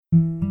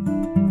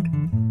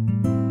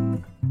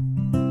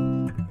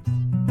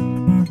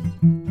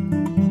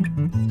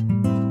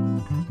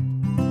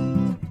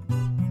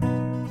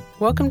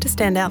Welcome to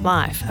Standout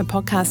Life, a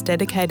podcast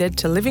dedicated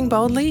to living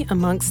boldly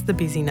amongst the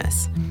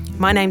busyness.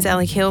 My name's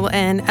Ali Hill,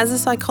 and as a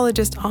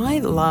psychologist, I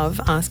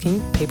love asking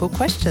people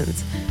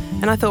questions.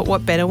 And I thought,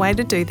 what better way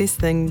to do this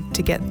than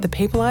to get the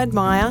people I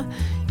admire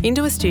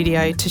into a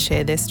studio to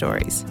share their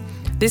stories.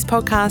 This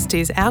podcast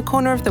is our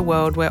corner of the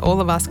world where all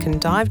of us can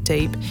dive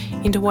deep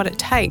into what it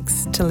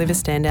takes to live a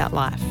standout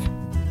life.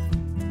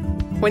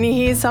 When you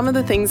hear some of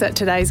the things that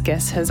today's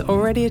guest has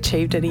already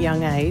achieved at a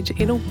young age,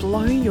 it'll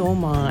blow your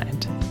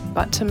mind.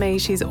 But to me,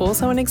 she's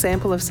also an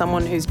example of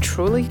someone who's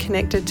truly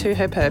connected to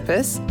her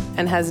purpose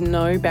and has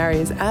no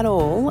barriers at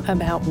all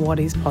about what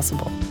is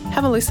possible.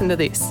 Have a listen to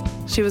this.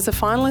 She was a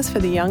finalist for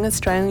the Young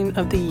Australian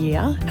of the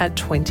Year at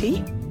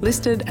 20,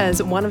 listed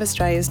as one of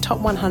Australia's top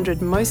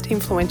 100 most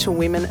influential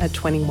women at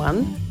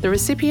 21, the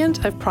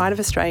recipient of Pride of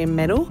Australia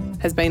Medal,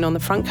 has been on the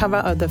front cover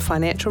of the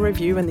Financial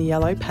Review and the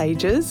Yellow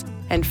Pages,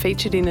 and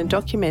featured in a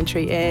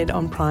documentary aired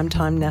on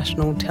primetime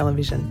national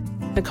television.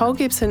 Nicole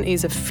Gibson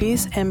is a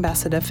fierce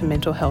ambassador for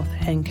mental health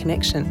and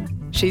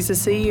connection. She's the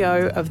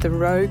CEO of the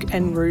Rogue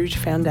and Rouge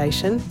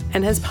Foundation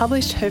and has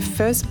published her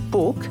first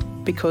book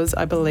because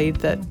I believe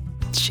that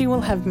she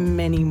will have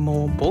many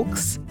more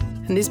books.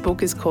 And this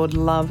book is called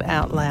Love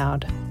Out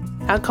Loud.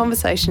 Our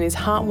conversation is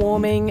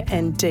heartwarming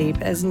and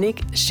deep as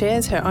Nick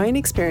shares her own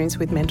experience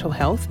with mental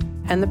health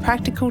and the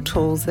practical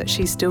tools that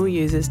she still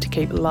uses to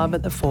keep love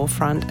at the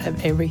forefront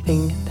of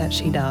everything that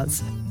she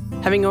does.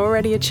 Having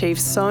already achieved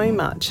so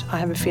much, I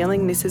have a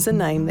feeling this is a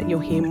name that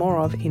you'll hear more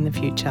of in the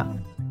future.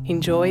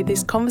 Enjoy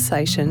this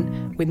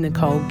conversation with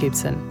Nicole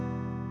Gibson.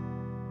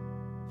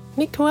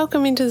 Nick,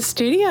 welcome into the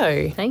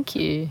studio. Thank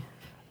you.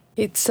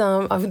 It's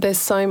there's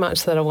so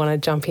much that I want to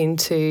jump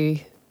into,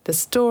 the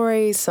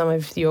story, some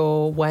of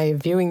your way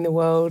of viewing the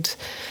world,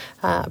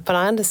 but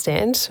I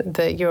understand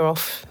that you're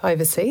off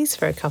overseas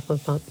for a couple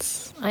of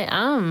months. I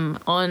am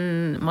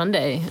on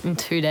Monday in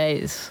 2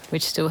 days,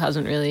 which still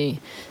hasn't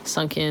really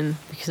sunk in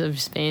because I've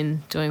just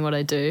been doing what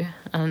I do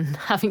and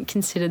haven't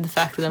considered the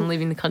fact that I'm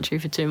leaving the country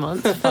for 2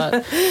 months.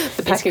 But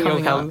the packing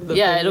will come.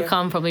 It'll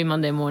come probably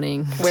Monday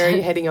morning. Where are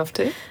you heading off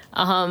to?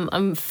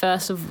 I'm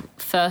first.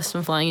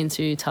 I'm flying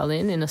into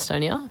Tallinn in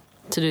Estonia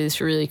to do this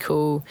really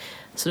cool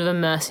sort of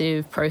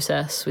immersive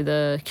process with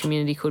a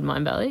community called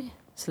Mindvalley.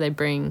 So they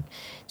bring,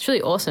 it's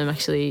really awesome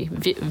actually.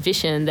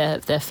 Vishen,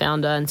 their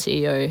founder and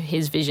CEO,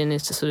 his vision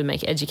is to sort of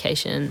make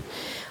education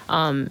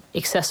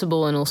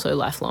accessible and also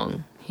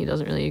lifelong. He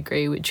doesn't really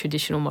agree with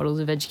traditional models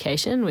of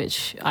education,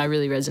 which I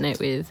really resonate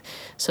with.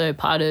 So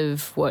part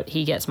of what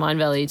he gets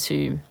Mindvalley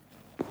to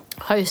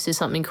host is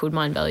something called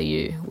Mindvalley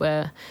U,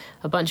 where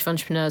a bunch of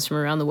entrepreneurs from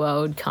around the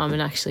world come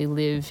and actually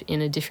live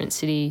in a different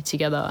city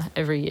together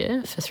every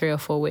year for 3 or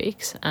 4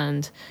 weeks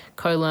and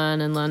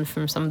co-learn and learn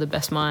from some of the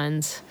best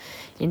minds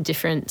in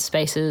different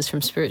spaces,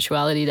 from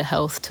spirituality to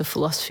health to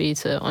philosophy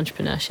to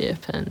entrepreneurship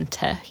and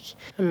tech.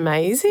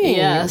 Amazing.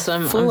 Yeah, so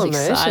I'm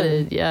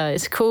excited. Yeah,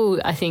 it's cool,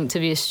 I think, to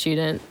be a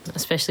student,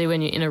 especially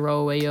when you're in a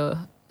role where you're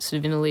sort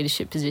of in a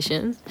leadership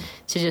position,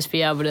 to just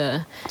be able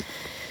to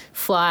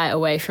fly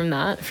away from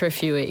that for a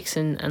few weeks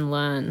and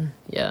learn.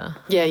 Yeah,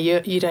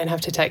 you don't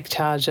have to take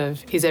charge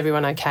of, is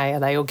everyone okay? Are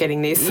they all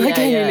getting this? Who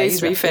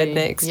needs to be fed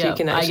next? Yep. You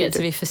can I get to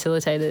be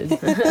facilitated.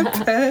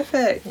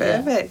 Perfect.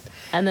 Yeah.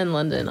 And then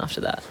London after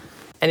that.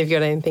 And have you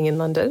got anything in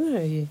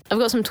London? I've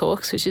got some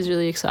talks, which is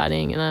really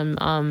exciting, and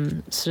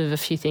I'm sort of a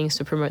few things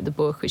to promote the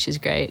book, which is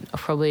great. I'll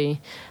probably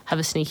have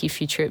a sneaky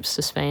few trips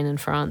to Spain and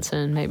France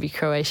and maybe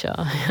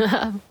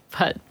Croatia,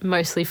 but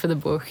mostly for the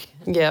book.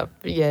 Yeah,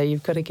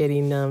 you've got to get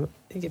in,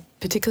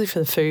 particularly for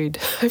the food.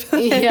 That's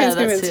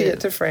it. To get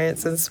to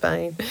France and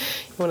Spain,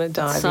 you want to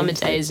dive Summer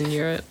days in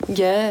Europe.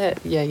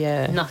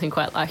 Yeah. Nothing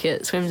quite like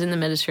it. Swims in the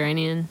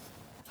Mediterranean.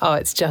 Oh,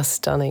 it's just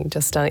stunning,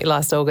 just stunning.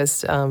 Last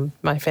August,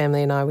 my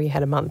family and I, we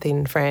had a month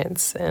in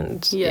France,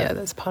 and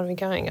that's part of me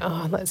going,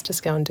 let's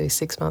just go and do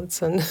 6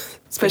 months, and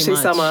especially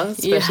summer.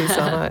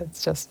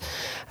 It's just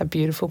a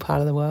beautiful part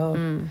of the world.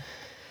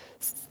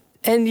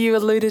 And you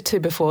alluded to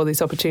before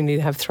this opportunity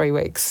to have 3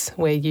 weeks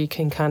where you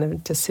can kind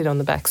of just sit on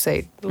the back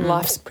seat.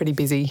 Life's pretty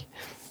busy.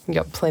 You've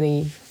got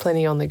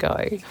plenty on the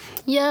go.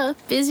 Yeah,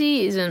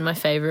 busy isn't my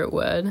favourite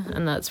word,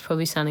 and that's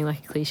probably sounding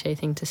like a cliche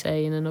thing to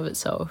say in and of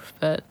itself,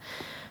 but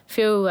I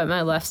feel like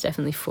my life's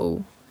definitely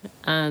full,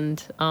 and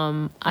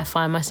I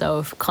find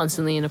myself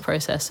constantly in a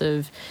process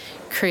of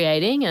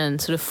creating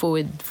and sort of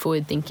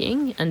forward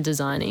thinking and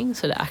designing,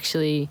 so to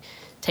actually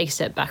take a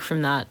step back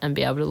from that and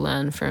be able to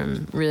learn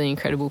from really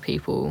incredible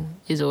people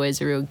is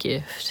always a real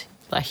gift.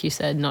 Like you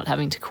said, not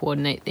having to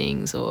coordinate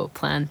things or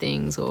plan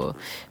things or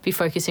be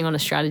focusing on a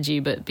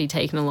strategy but be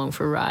taken along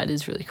for a ride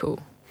is really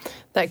cool.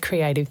 That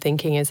creative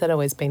thinking, has that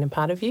always been a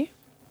part of you?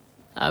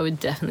 I would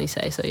definitely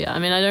say so, yeah. I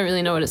mean, I don't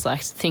really know what it's like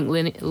to think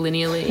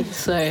linearly,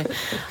 so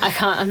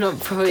I'm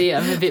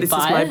a bit biased. This is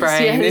my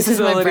brain. Yeah, this is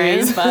my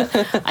brain,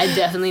 but I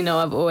definitely know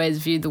I've always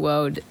viewed the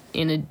world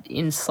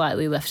in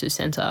slightly left of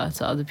centre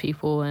to other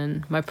people,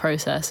 and my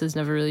process has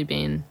never really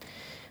been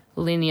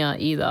linear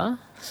either.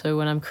 So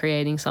when I'm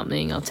creating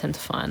something, I'll tend to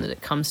find that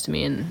it comes to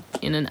me in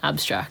an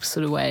abstract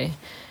sort of way,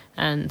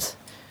 and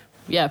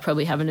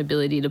probably have an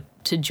ability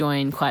to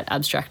join quite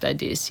abstract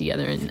ideas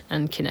together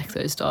and connect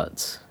those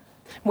dots.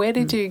 Where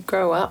did you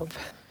grow up?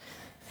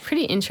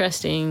 Pretty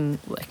interesting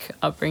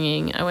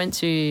upbringing. I went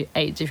to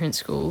 8 different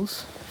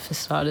schools for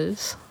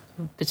starters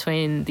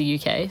between the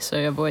UK,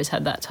 so I've always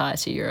had that tie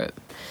to Europe.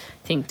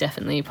 I think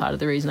definitely part of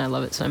the reason I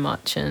love it so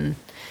much, and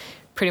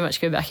pretty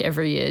much go back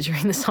every year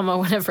during the summer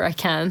whenever I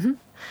can.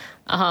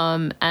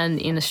 And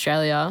in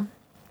Australia,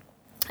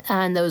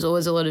 and there was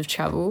always a lot of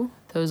travel.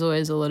 There was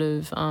always a lot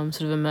of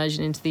sort of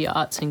immersion into the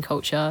arts and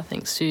culture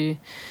thanks to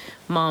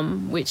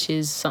Mum, which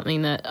is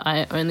something that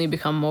I only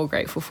become more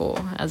grateful for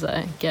as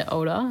I get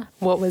older.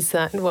 What was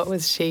that? What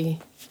was she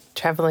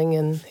travelling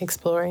and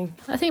exploring?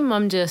 I think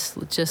Mum just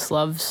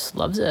loves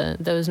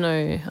it. There was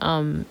no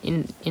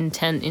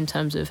intent in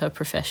terms of her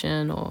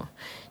profession, or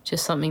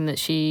just something that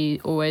she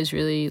always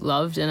really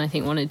loved and I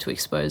think wanted to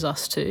expose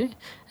us to.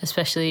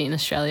 Especially in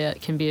Australia,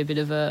 it can be a bit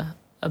of a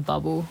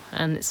bubble,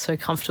 and it's so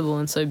comfortable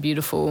and so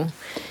beautiful.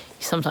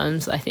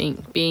 Sometimes I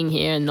think being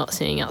here and not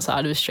seeing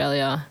outside of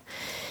Australia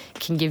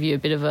can give you a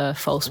bit of a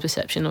false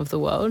perception of the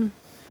world.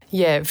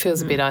 Yeah, it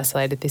feels a bit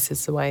isolated. This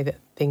is the way that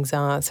things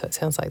are. So it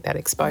sounds like that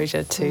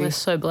exposure to... We're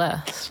so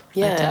blessed.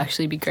 Yeah. To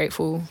actually be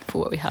grateful for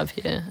what we have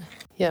here.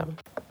 Yeah.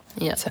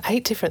 Yeah. So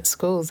 8 different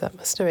schools, that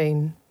must have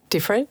been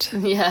different.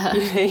 Yeah.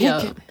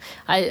 Yeah.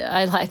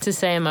 I like to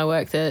say in my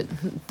work that,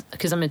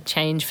 because I'm a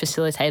change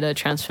facilitator,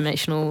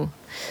 transformational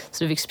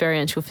sort of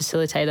experiential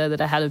facilitator,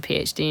 that I had a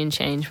PhD in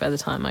change by the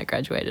time I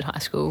graduated high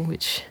school,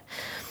 which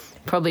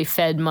probably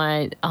fed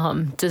my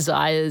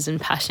desires and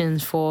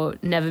passions for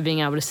never being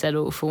able to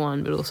settle for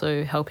one, but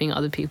also helping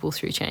other people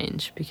through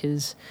change,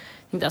 because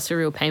I think that's a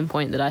real pain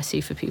point that I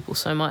see for people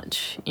so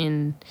much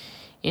in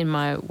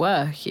my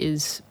work,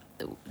 is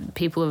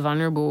people are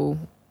vulnerable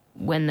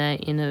when they're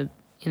in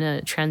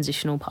a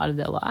transitional part of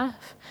their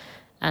life.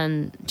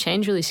 And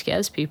change really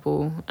scares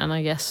people. And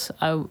I guess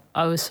I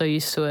was so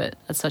used to it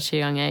at such a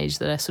young age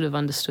that I sort of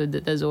understood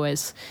that there's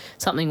always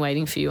something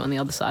waiting for you on the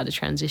other side of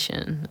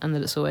transition, and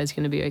that it's always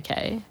going to be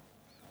okay.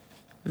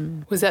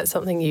 Was that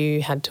something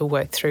you had to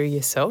work through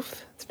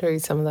yourself, through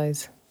some of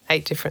those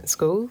 8 different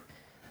schools?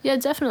 Yeah,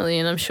 definitely.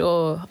 And I'm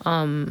sure,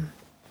 I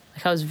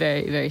was a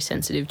very, very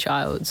sensitive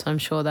child, so I'm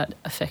sure that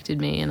affected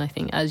me. And I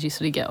think as you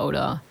sort of get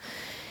older,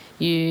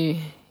 you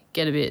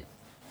get a bit,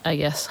 I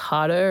guess,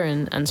 harder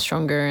and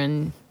stronger,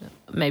 and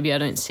maybe I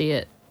don't see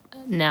it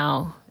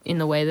now in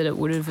the way that it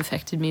would have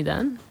affected me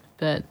then.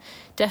 But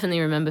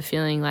definitely remember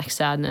feeling like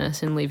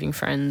sadness and leaving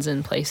friends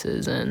and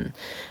places, and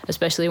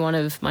especially one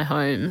of my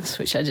homes,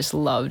 which I just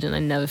loved and I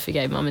never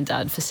forgave Mum and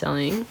Dad for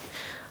selling.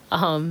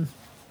 So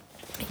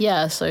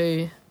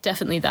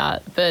definitely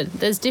that. But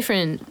there's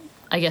different,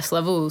 I guess,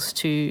 levels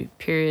to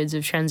periods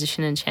of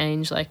transition and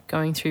change, like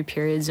going through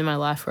periods in my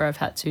life where I've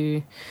had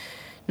to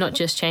not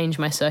just change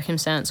my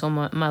circumstance or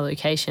my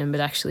location,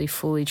 but actually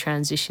fully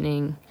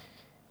transitioning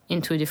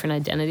into a different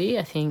identity.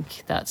 I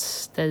think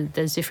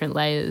there's different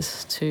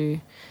layers to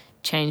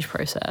change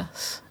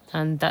process,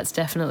 and that's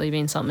definitely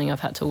been something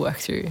I've had to work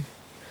through.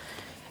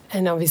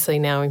 And obviously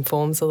now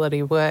informs a lot of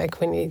your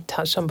work. When you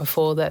touched on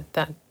before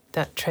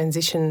that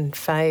transition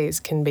phase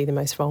can be the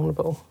most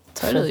vulnerable.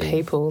 Totally. For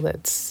people,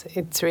 it's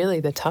really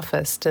the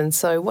toughest. And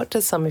so what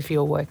does some of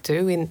your work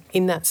do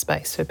in that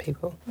space for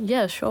people?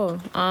 Yeah,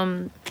 sure.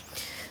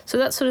 So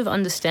that sort of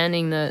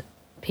understanding that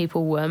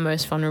people were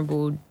most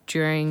vulnerable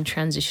during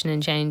transition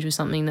and change was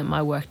something that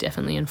my work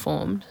definitely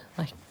informed.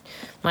 Like,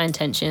 my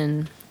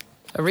intention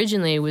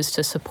originally was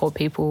to support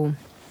people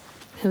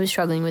who were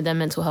struggling with their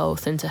mental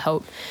health, and to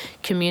help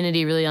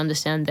community really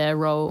understand their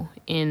role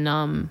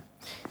in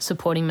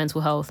supporting mental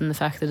health, and the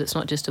fact that it's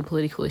not just a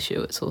political issue,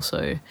 it's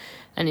also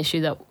an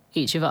issue that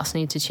each of us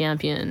need to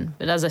champion.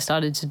 But as I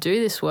started to do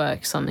this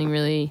work, something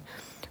really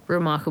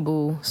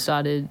remarkable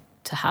started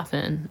to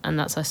happen, and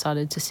that's I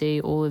started to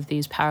see all of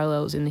these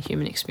parallels in the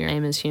human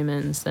experience as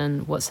humans,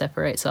 than what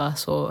separates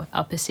us or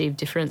our perceived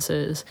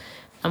differences.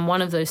 And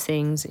one of those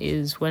things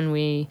is when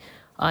we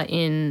are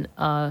in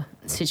a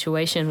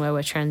situation where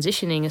we're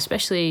transitioning,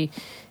 especially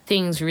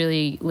things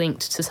really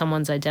linked to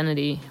someone's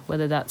identity,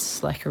 whether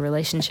that's like a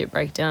relationship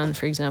breakdown,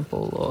 for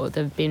example, or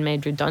they've been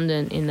made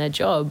redundant in their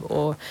job,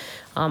 or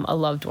a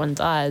loved one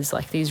dies,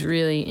 like these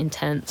really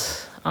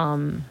intense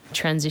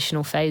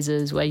transitional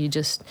phases where you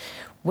just,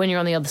 when you're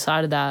on the other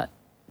side of that,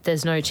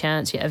 there's no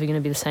chance you're ever going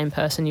to be the same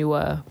person you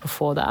were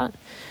before that.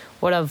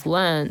 What I've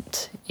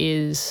learnt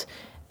is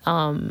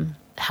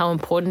how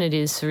important it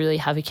is to really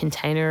have a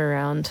container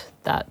around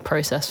that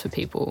process for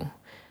people.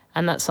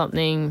 And that's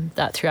something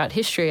that throughout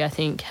history I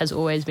think has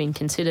always been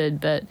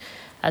considered. But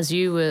as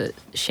you were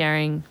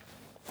sharing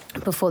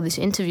before this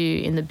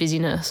interview, in the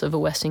busyness of a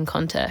Western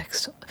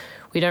context,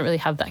 we don't really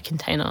have that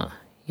container.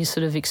 You're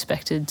sort of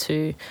expected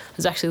to... I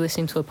was actually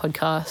listening to a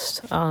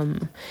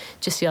podcast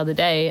just the other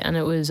day, and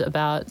it was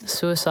about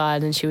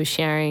suicide, and she was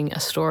sharing a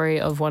story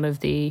of one of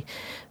the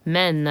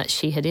men that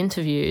she had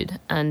interviewed,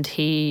 and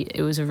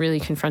it was a really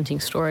confronting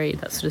story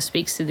that sort of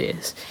speaks to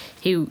this.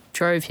 He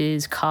drove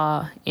his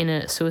car in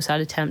a suicide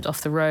attempt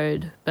off the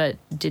road, but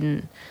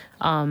didn't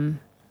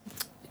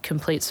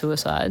complete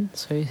suicide.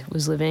 So he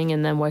was living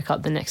and then woke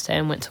up the next day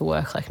and went to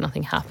work like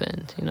nothing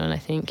happened, you know. And I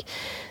think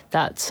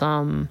that's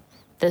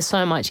there's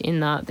so much in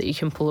that you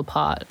can pull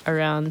apart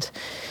around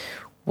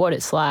what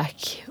it's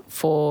like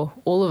for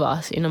all of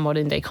us in a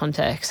modern day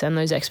context, and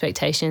those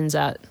expectations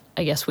that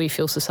I guess we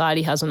feel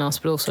society has on us,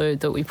 but also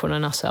that we put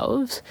on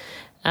ourselves.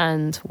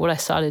 And what I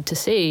started to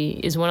see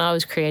is when I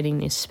was creating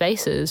these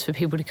spaces for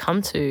people to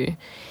come to,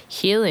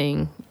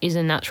 healing is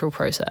a natural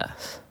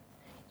process.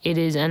 It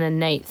is an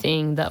innate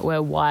thing that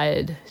we're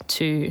wired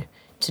to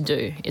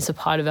do. It's a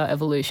part of our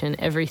evolution.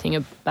 Everything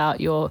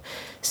about your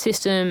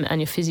system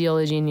and your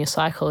physiology and your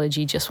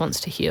psychology just wants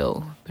to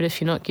heal. But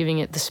if you're not giving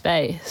it the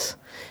space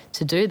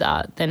to do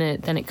that, then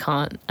it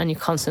can't. And you're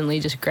constantly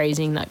just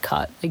grazing that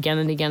cut again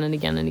and again and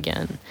again and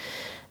again.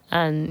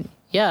 And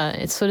yeah,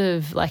 it's sort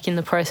of like in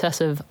the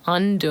process of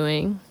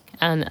undoing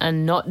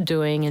and not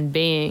doing and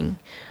being,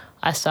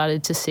 I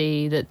started to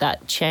see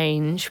that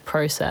change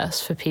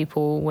process for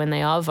people when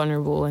they are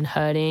vulnerable and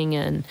hurting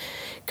and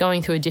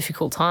going through a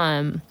difficult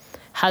time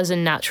has a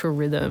natural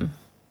rhythm,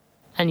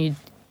 and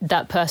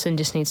that person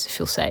just needs to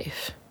feel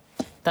safe.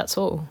 That's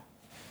all.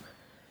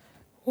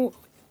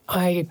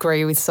 I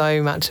agree with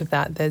so much of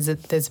that.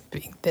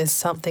 There's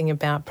something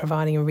about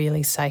providing a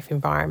really safe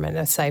environment,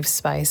 a safe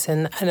space,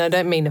 and I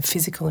don't mean a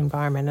physical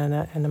environment,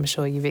 and I'm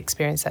sure you've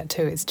experienced that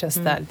too. It's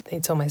just that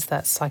it's almost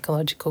that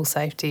psychological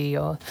safety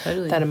or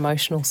that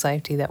emotional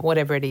safety, that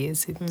whatever it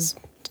is, it's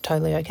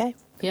totally okay.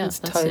 Yeah, it's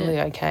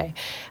totally okay.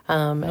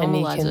 And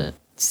you can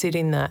sit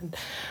in that.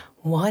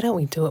 Why don't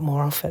we do it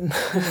more often?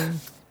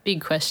 Big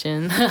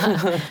question.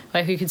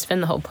 Like we could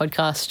spend the whole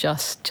podcast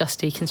just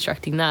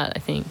deconstructing that, I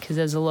think, because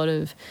there's a lot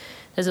of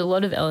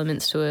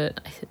elements to it.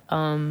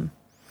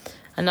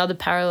 Another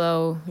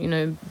parallel, you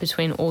know,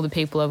 between all the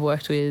people I've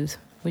worked with,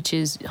 which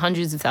is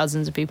hundreds of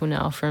thousands of people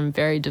now from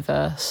very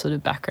diverse sort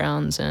of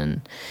backgrounds,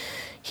 and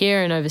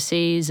here and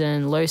overseas,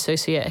 and low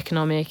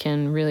socioeconomic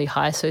and really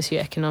high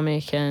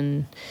socioeconomic,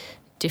 and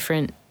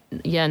different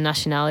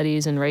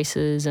nationalities and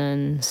races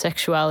and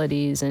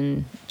sexualities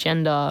and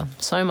gender,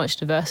 so much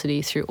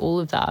diversity through all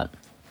of that.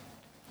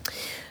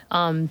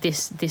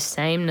 This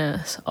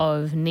sameness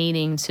of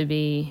needing to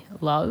be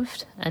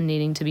loved and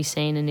needing to be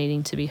seen and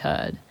needing to be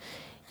heard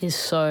is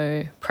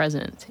so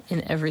present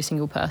in every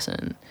single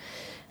person.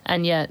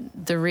 And yet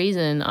the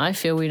reason I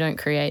feel we don't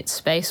create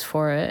space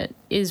for it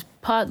is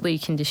partly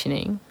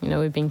conditioning. You know,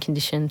 we've been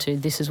conditioned to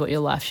this is what your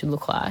life should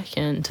look like,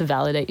 and to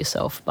validate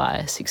yourself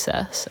by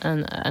success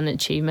and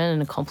achievement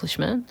and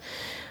accomplishment,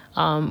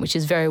 which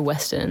is very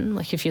Western.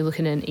 Like if you look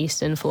at an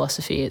Eastern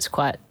philosophy, it's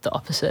quite the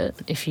opposite.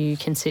 If you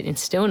can sit in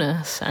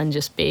stillness and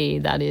just be,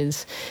 that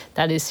is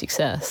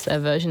success, their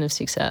version of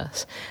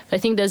success. But I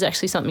think there's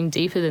actually something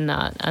deeper than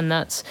that, and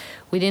that's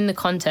within the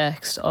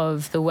context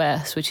of the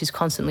West, which is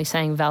constantly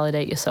saying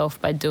validate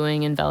yourself by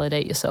doing and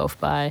validate yourself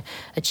by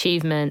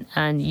achievement,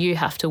 and you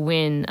have to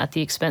win at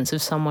the expense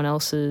of someone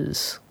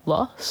else's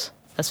loss.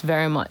 That's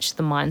very much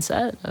the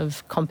mindset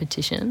of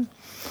competition.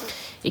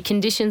 It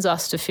conditions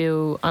us to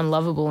feel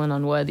unlovable and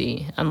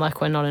unworthy and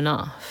like we're not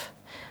enough.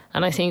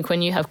 And I think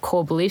when you have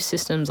core belief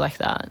systems like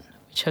that,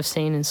 which I've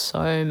seen in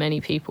so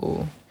many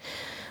people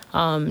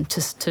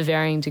to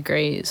varying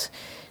degrees,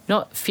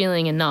 not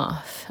feeling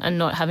enough and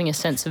not having a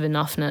sense of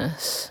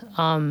enoughness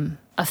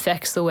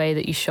affects the way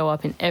that you show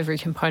up in every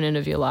component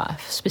of your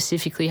life,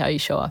 specifically how you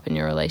show up in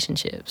your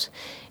relationships.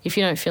 If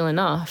you don't feel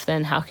enough,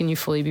 then how can you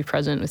fully be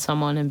present with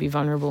someone and be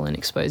vulnerable and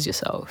expose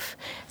yourself?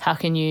 How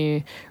can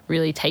you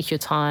really take your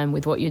time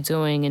with what you're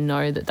doing and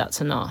know that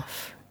that's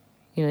enough?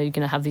 You know, you're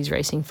going to have these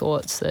racing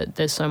thoughts that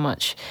there's so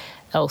much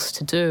else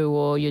to do,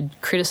 or you're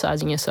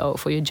criticizing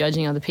yourself, or you're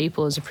judging other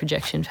people as a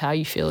projection of how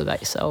you feel about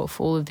yourself.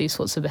 All of these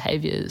sorts of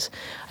behaviors,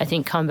 I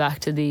think, come back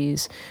to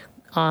these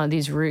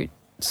root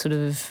sort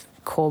of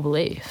core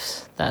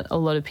beliefs that a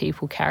lot of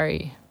people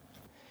carry.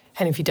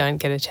 And if you don't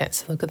get a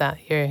chance to look at that,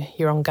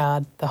 you're on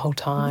guard the whole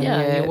time.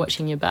 Yeah, you're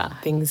watching your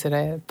back. Things that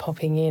are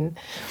popping in.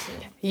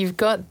 You've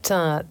got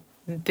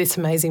this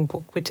amazing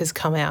book which has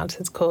come out.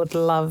 It's called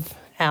Love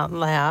Out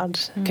Loud.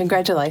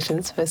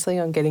 Congratulations, firstly,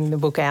 on getting the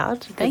book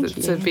out. Thank you.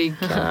 It's a big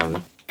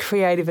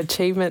creative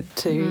achievement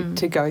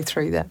to go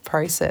through that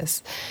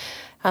process.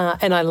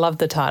 And I love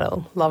the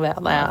title, Love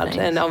Out Loud,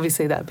 and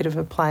obviously that bit of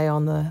a play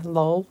on the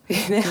lol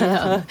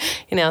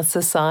in our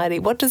society.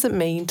 What does it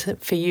mean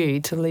for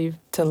you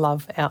to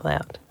love out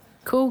loud?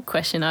 Cool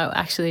question. I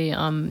actually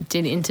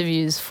did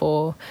interviews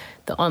for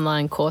the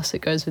online course that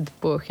goes with the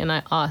book, and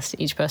I asked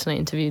each person I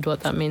interviewed what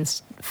that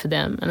means for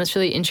them. And it's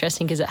really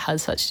interesting because it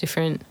has such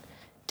different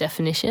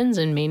definitions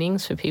and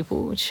meanings for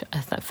people, which I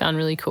found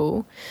really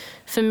cool.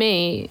 For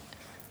me,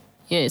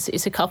 you know,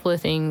 it's a couple of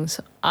things.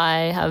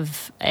 I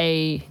have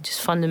a just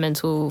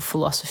fundamental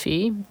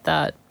philosophy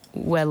that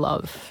we're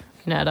love.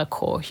 You know, at our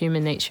core,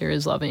 human nature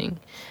is loving.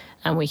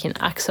 And we can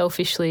act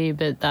selfishly,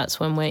 but that's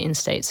when we're in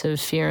states of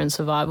fear and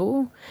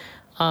survival.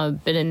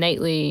 But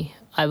innately,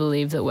 I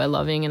believe that we're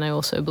loving, and I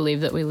also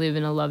believe that we live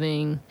in a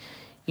loving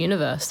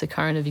universe. The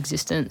current of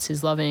existence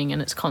is loving,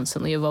 and it's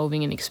constantly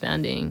evolving and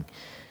expanding.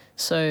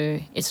 So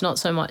it's not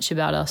so much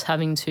about us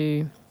having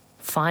to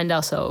find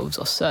ourselves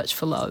or search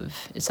for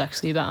love. It's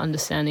actually about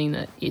understanding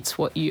that it's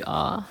what you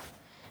are.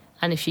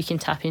 And if you can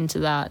tap into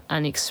that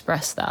and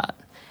express that,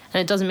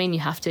 and it doesn't mean you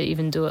have to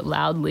even do it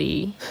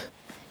loudly,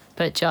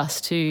 but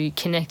just to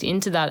connect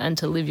into that and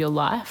to live your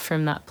life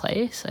from that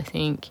place. I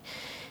think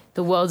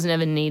the world's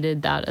never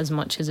needed that as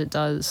much as it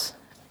does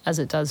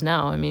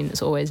now. I mean,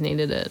 it's always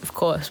needed it, of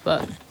course,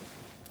 but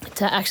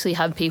to actually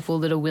have people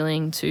that are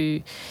willing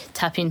to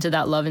tap into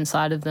that love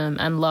inside of them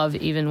and love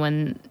even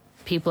when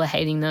people are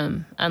hating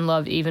them, and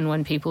love even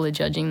when people are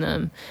judging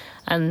them,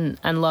 and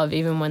love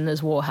even when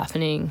there's war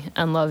happening,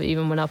 and love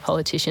even when our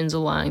politicians are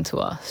lying to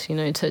us, you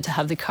know, to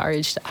have the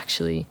courage to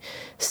actually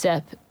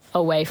step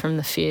away from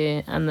the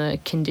fear and the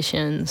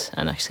conditions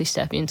and actually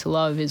step into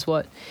love is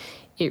what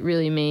it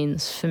really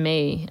means for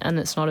me. And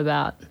it's not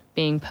about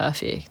being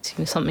perfect.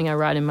 You know, something I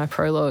write in my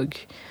prologue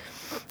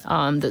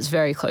that's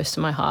very close to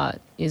my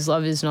heart is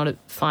love is not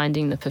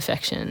finding the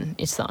perfection.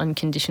 It's the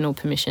unconditional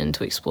permission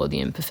to explore the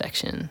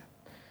imperfection.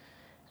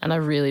 And I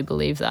really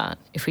believe that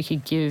if we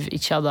could give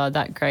each other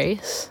that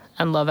grace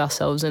and love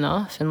ourselves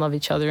enough and love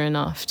each other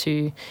enough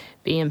to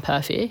be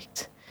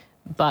imperfect,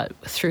 but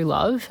through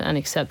love and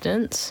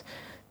acceptance,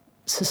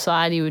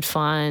 society would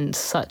find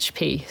such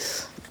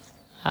peace,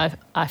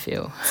 I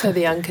feel. So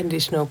the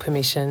unconditional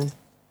permission.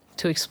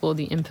 To explore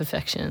the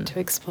imperfection. To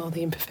explore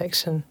the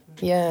imperfection,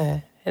 yeah.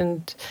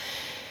 And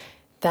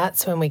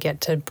that's when we get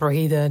to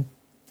breathe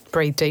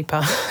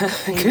deeper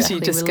because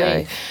you just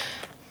go,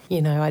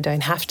 you know, I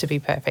don't have to be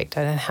perfect.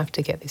 I don't have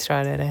to get this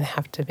right. I don't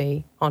have to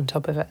be on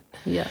top of it.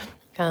 Yeah.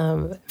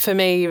 For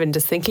me, even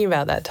just thinking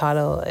about that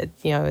title,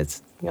 I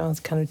was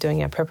kind of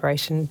doing our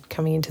preparation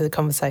coming into the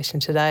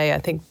conversation today. I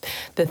think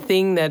the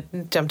thing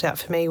that jumped out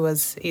for me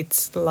was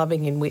it's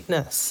loving in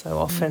witness. So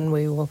often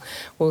we'll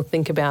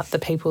think about the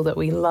people that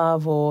we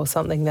love or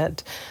something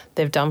that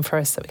they've done for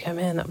us that we go,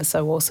 man, that was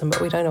so awesome, but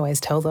we don't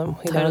always tell them.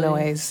 We don't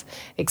always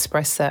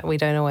express that. We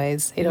don't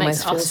always... It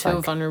makes us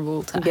feel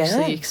vulnerable to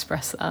actually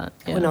express that.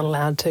 Yeah. We're not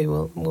allowed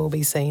to. We'll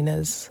be seen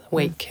as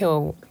weak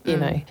or, you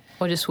know...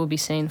 Or just we'll be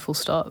seen full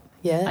stop.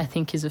 Yeah. I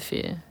think is a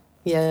fear.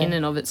 Yeah. In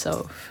and of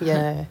itself.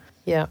 Yeah.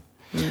 Yeah.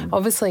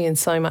 Obviously in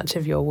so much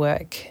of your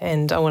work,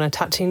 and I want to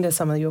touch into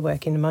some of your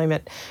work in a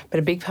moment, but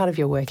a big part of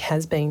your work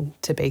has been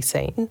to be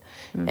seen.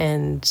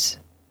 And,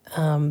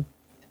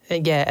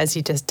 as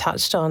you just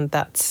touched on,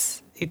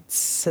 it's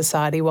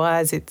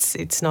society-wise,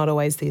 it's not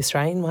always the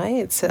Australian way.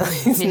 It's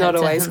not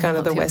always kind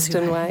of the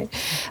Western way.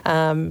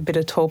 Bit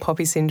of tall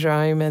poppy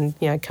syndrome and,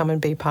 you know, come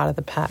and be part of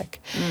the pack.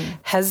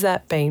 Has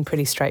that been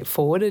pretty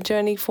straightforward a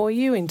journey for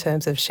you in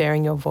terms of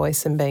sharing your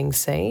voice and being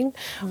seen?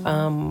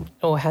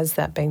 Or has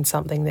that been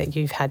something that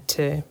you've had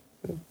to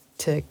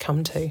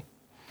come to?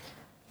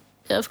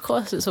 Yeah, of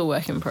course, it's a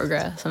work in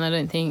progress, and I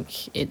don't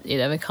think it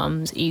ever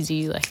comes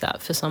easy like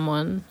that for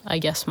someone. I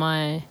guess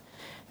my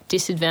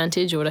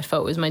disadvantage, or what I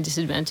felt was my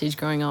disadvantage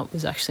growing up,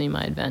 was actually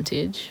my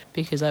advantage,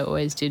 because I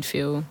always did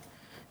feel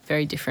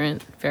very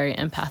different, very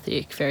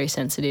empathic, very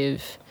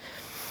sensitive.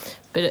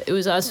 But I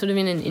was sort of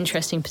in an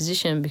interesting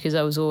position because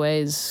I was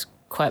always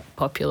quite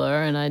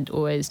popular and I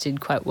always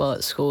did quite well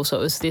at school. So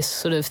it was this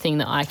sort of thing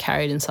that I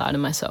carried inside of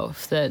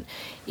myself, that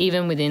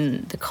even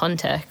within the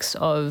context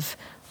of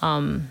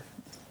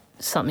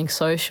something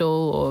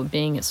social or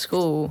being at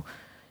school,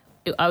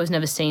 I was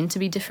never seen to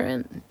be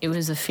different. It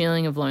was a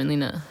feeling of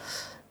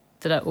loneliness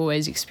that I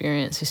always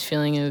experienced, this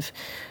feeling of,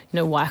 you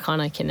know, why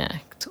can't I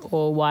connect?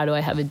 Or why do I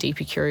have a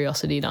deeper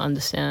curiosity to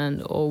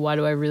understand? Or why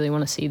do I really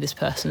want to see this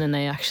person and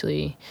they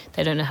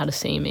don't know how to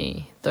see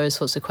me? Those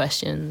sorts of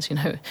questions, you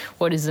know,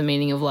 what is the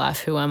meaning of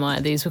life? Who am I?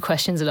 These were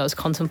questions that I was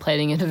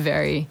contemplating at a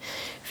very,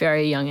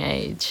 very young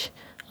age.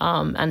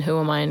 And who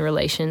am I in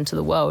relation to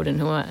the world, and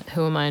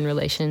who am I in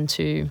relation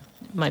to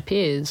my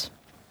peers?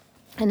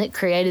 And it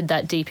created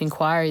that deep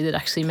inquiry that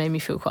actually made me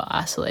feel quite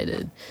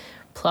isolated.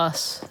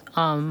 Plus,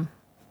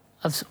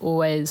 I've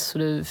always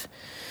sort of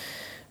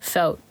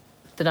felt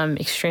that I'm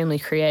extremely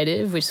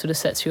creative, which sort of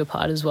sets you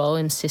apart as well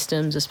in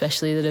systems,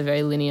 especially that are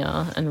very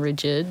linear and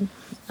rigid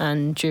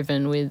and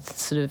driven with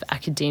sort of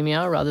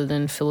academia rather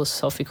than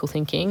philosophical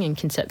thinking and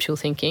conceptual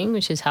thinking,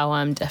 which is how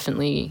I'm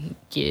definitely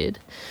geared.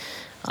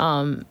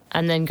 And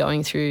then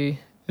going through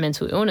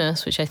mental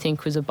illness, which I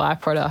think was a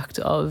byproduct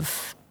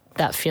of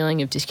that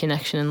feeling of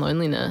disconnection and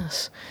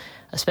loneliness,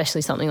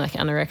 especially something like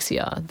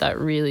anorexia, that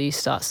really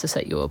starts to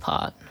set you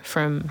apart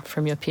from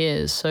your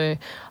peers. So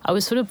I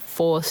was sort of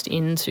forced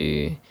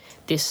into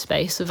this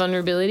space of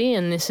vulnerability,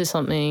 and this is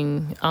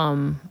something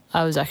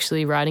I was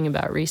actually writing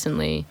about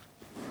recently.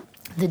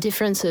 The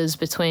differences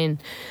between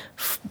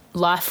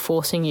life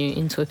forcing you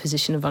into a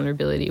position of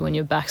vulnerability when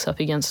your back's up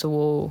against a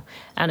wall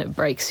and it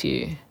breaks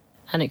you,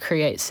 and it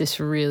creates this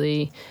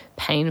really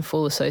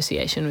painful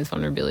association with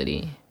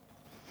vulnerability.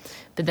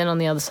 But then on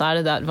the other side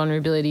of that,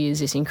 vulnerability is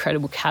this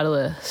incredible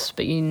catalyst,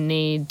 but you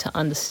need to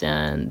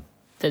understand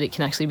that it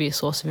can actually be a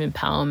source of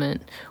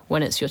empowerment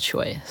when it's your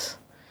choice.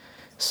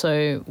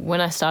 So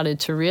when I started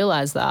to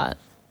realize that,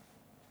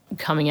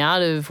 coming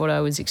out of what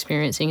I was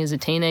experiencing as a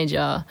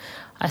teenager,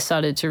 I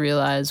started to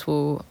realize,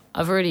 well,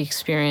 I've already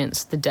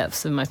experienced the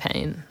depths of my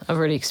pain. I've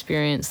already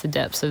experienced the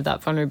depths of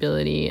that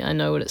vulnerability. I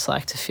know what it's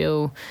like to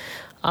feel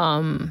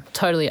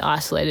totally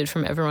isolated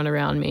from everyone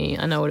around me.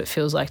 I know what it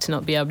feels like to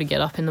not be able to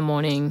get up in the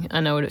morning. I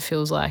know what it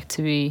feels like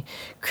to be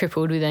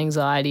crippled with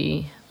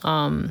anxiety, so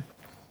on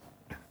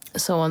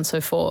and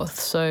so forth.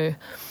 So,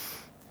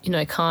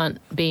 it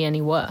can't be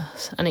any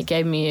worse. And it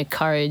gave me a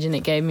courage and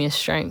it gave me a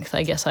strength.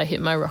 I guess I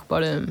hit my rock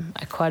bottom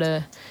at quite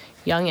a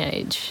young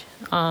age,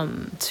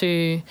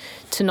 to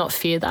not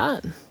fear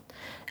that.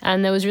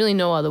 And there was really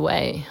no other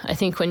way. I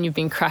think when you've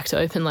been cracked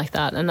open like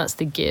that, and that's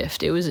the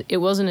gift, it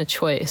wasn't a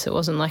choice. It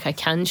wasn't like I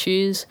can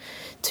choose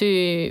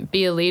to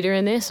be a leader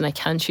in this and I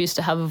can choose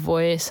to have a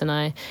voice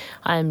and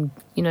I'm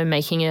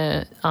making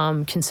a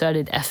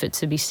concerted effort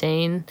to be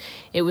seen.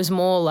 It was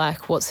more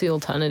like, what's the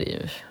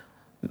alternative?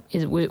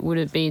 Would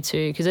it be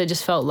to, because I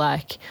just felt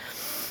like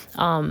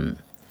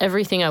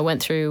everything I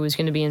went through was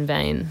going to be in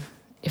vain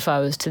if I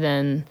was to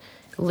then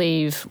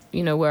leave,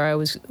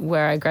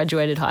 where I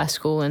graduated high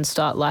school and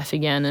start life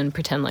again and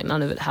pretend like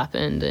none of it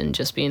happened and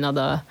just be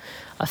a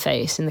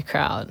face in the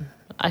crowd.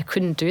 I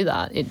couldn't do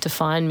that. It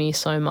defined me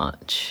so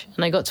much.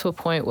 And I got to a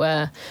point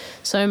where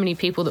so many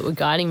people that were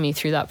guiding me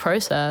through that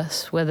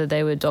process, whether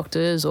they were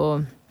doctors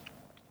or,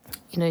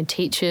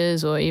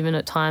 teachers or even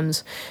at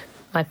times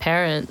my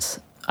parents,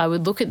 I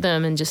would look at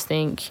them and just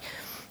think,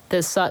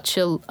 there's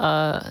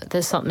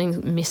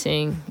something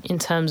missing in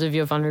terms of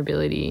your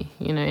vulnerability,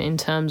 in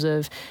terms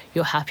of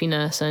your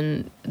happiness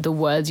and the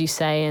words you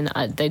say, and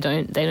they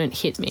don't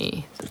hit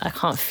me. I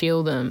can't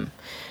feel them.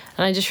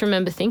 And I just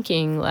remember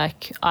thinking,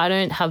 like, I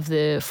don't have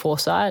the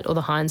foresight or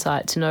the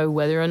hindsight to know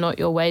whether or not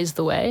your way's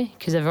the way,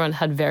 because everyone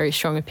had very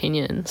strong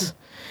opinions.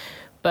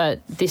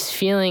 But this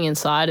feeling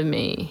inside of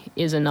me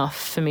is enough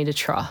for me to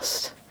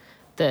trust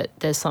that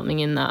there's something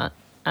in that.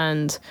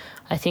 And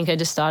I think I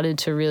just started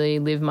to really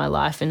live my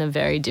life in a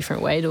very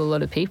different way to a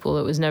lot of people.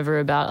 It was never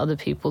about other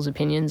people's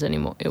opinions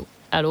anymore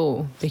at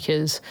all,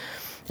 because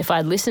if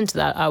I'd listened to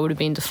that, I would have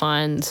been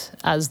defined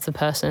as the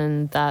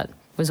person that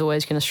was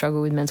always going to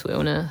struggle with mental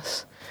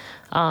illness,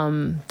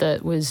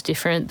 that was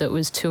different, that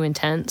was too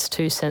intense,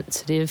 too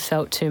sensitive,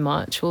 felt too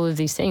much, all of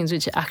these things,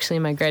 which are actually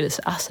my greatest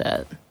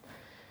asset.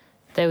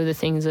 They were the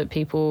things that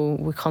people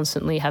were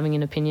constantly having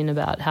an opinion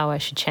about how I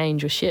should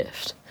change or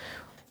shift.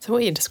 So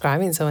what you're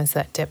describing is almost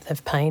that depth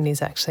of pain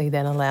is actually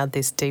then allowed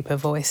this deeper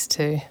voice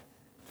to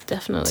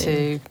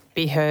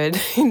be heard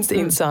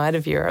inside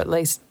of you, or at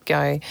least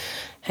go,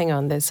 hang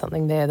on, there's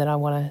something there that I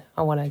want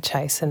to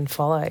chase and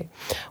follow.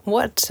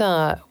 What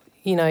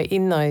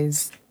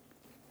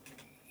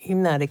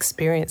in that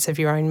experience of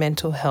your own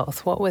mental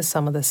health, what were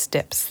some of the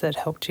steps that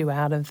helped you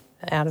out of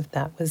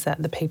that? Was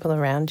that the people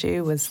around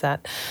you? Was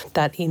that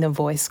inner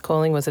voice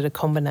calling? Was it a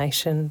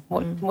combination?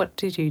 What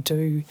did you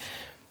do?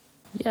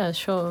 Yeah,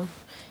 sure.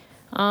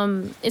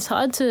 It's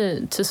hard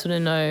to sort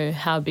of know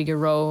how big a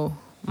role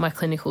my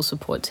clinical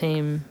support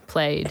team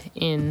played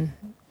in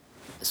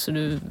sort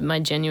of my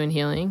genuine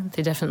healing.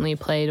 They definitely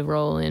played a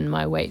role in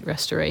my weight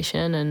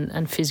restoration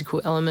and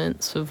physical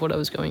elements of what I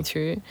was going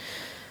through.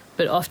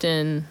 But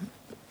often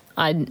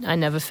I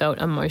never felt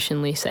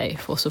emotionally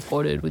safe or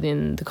supported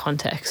within the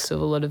context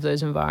of a lot of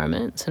those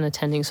environments, and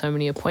attending so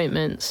many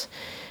appointments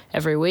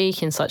every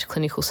week in such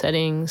clinical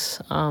settings,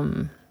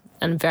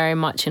 and very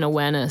much in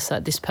awareness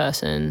that this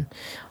person,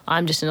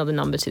 I'm just another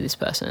number to this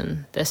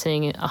person. They're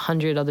seeing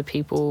 100 other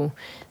people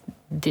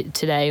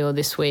today or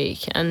this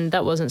week. And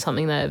that wasn't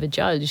something that I ever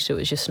judged. It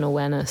was just an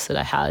awareness that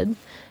I had.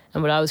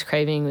 And what I was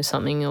craving was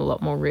something a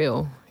lot more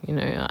real.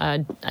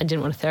 I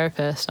didn't want a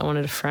therapist. I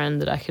wanted a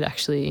friend that I could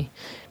actually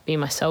be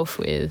myself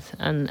with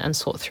and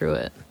sort through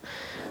it.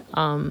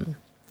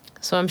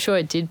 So I'm sure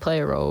it did play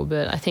a role,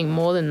 but I think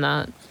more than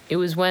that, it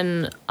was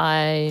when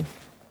I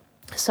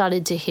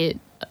started to hit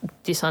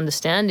this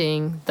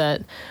understanding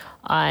that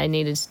I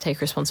needed to take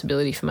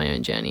responsibility for my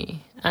own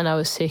journey. And I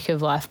was sick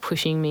of life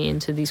pushing me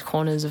into these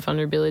corners of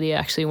vulnerability. I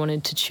actually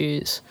wanted to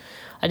choose.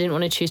 I didn't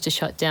want to choose to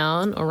shut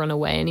down or run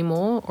away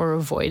anymore or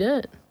avoid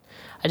it.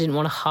 I didn't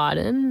want to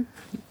harden.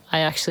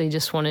 I actually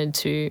just wanted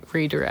to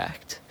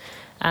redirect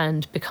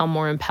and become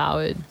more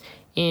empowered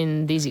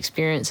in these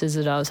experiences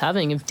that I was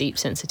having of deep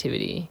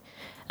sensitivity.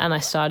 And I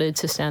started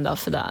to stand up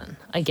for that.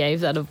 I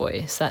gave that a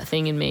voice, that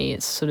thing in me.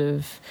 It's sort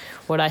of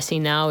what I see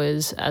now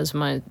as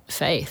my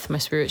faith, my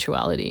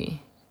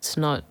spirituality. It's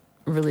not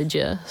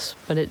religious,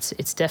 but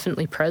it's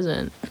definitely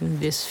present.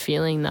 This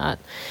feeling that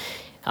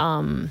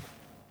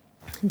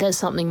there's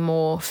something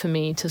more for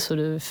me to sort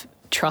of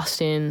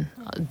trust in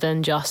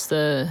than just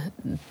the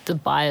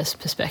biased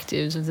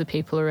perspectives of the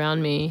people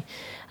around me.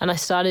 And I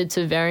started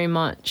to very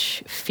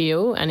much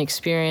feel and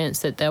experience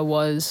that there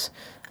was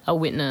a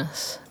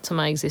witness to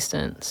my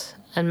existence.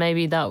 And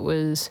maybe that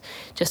was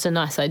just a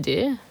nice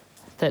idea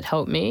that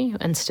helped me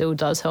and still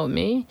does help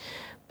me.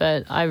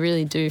 But I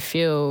really do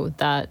feel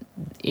that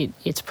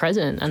it's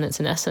present and it's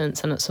an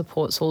essence and it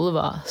supports all of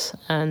us.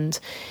 And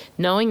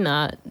knowing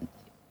that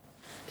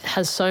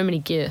has so many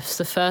gifts.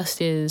 The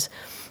first is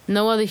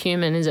no other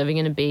human is ever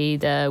going to be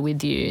there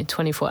with you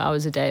 24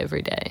 hours a day,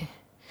 every day.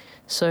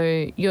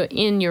 So you're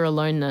in your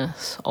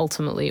aloneness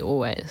ultimately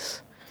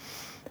always.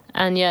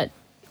 And yet,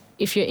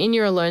 if you're in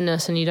your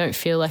aloneness and you don't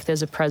feel like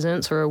there's a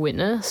presence or a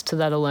witness to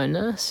that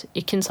aloneness,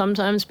 it can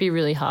sometimes be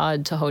really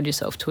hard to hold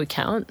yourself to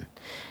account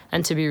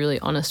and to be really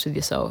honest with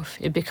yourself.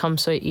 It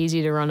becomes so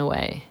easy to run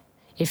away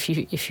if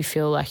you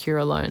feel like you're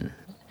alone,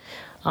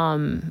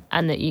 and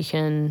that you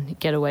can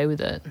get away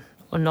with it,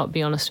 or not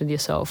be honest with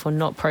yourself, or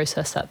not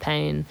process that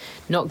pain,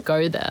 not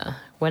go there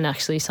when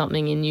actually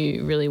something in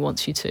you really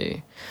wants you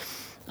to,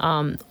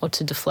 or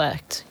to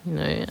deflect,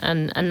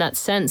 and that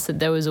sense that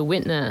there was a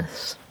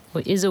witness,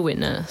 or is a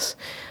witness,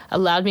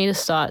 allowed me to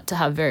start to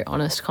have very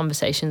honest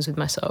conversations with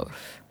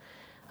myself,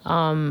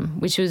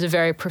 which was a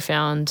very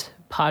profound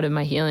part of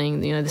my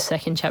healing. The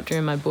second chapter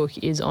in my book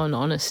is on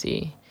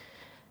honesty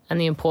and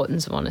the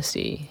importance of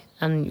honesty.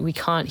 And we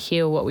can't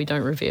heal what we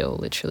don't reveal,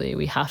 literally.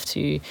 We have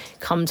to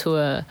come to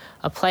a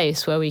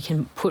place where we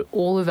can put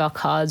all of our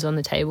cards on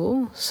the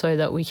table so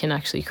that we can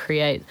actually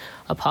create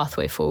a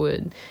pathway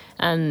forward.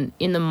 And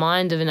in the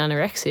mind of an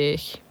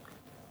anorexic,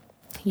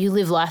 you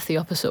live life the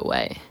opposite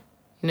way.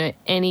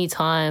 Any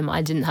time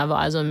I didn't have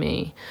eyes on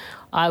me,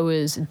 I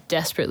was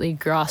desperately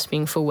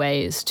grasping for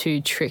ways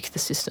to trick the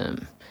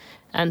system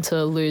and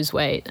to lose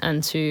weight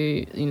and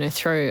to,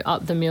 throw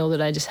up the meal that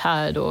I just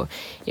had, or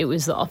it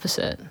was the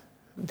opposite.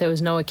 There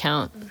was no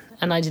account,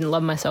 and I didn't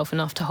love myself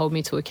enough to hold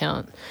me to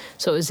account.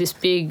 So it was this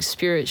big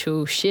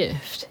spiritual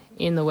shift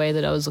in the way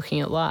that I was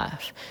looking at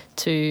life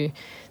to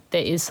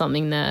there is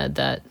something there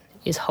that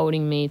is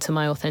holding me to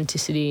my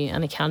authenticity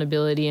and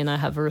accountability, and I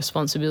have a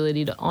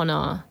responsibility to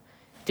honour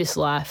this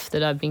life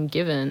that I've been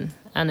given,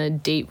 and a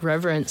deep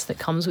reverence that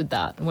comes with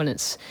that when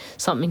it's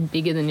something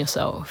bigger than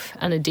yourself,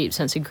 and a deep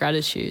sense of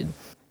gratitude.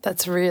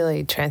 That's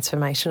really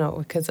transformational,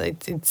 because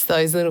it's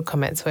those little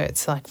comments where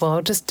it's like, well,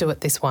 I'll just do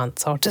it this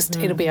once.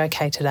 It'll be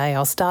okay today.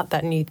 I'll start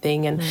that new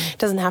thing. And it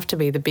doesn't have to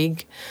be the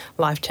big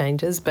life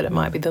changes, but it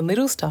might be the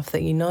little stuff that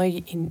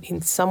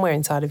in somewhere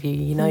inside of you,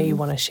 you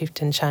want to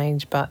shift and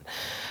change, but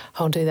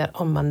I'll do that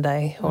on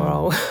Monday, or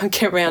I'll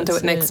get around to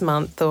it next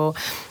month, or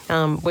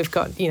we've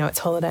got, it's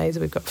holidays,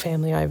 we've got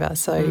family over.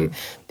 So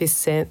this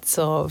sense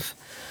of,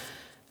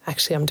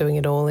 actually, I'm doing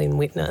it all in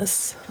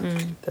witness,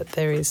 that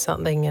there is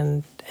something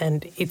and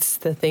it's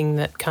the thing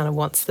that kind of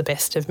wants the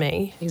best of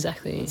me.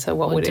 Exactly. So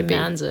what would it be?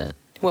 Demands it.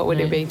 What would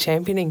it be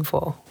championing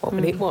for? What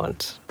would it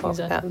want? What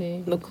would that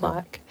look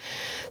like?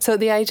 So at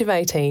the age of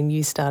 18,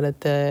 you started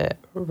the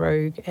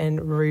Rogue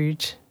and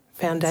Rouge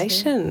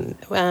Foundation,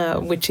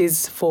 which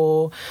is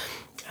for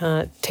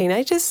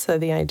teenagers, so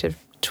the age of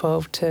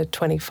 12 to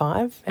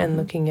 25, and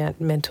looking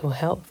at mental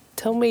health.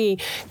 Tell me,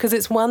 because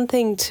it's one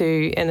thing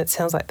to, and it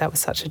sounds like that was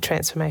such a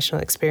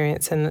transformational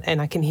experience,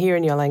 and I can hear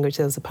in your language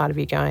there was a part of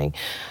you going,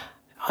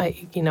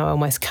 I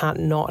almost can't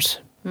not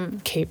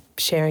keep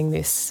sharing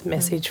this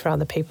message for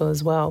other people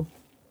as well.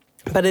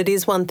 But it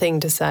is one thing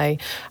to say,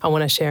 I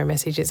want to share a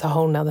message. It's a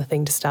whole nother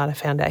thing to start a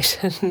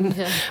foundation.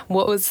 Yeah.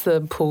 What was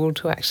the pull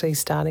to actually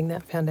starting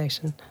that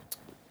foundation?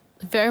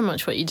 Very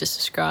much what you just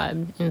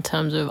described, in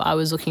terms of I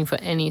was looking for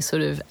any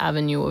sort of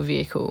avenue or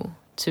vehicle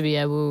to be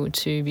able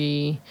to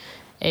be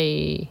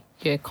a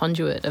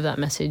conduit of that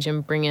message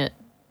and bring it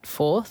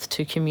forth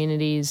to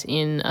communities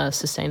in a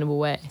sustainable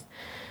way.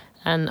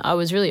 And I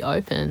was really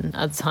open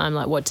at the time,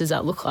 like, what does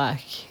that look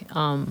like?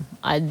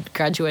 I'd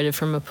graduated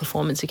from a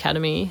performance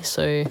academy,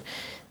 so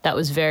that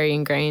was very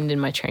ingrained in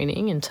my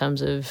training in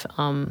terms of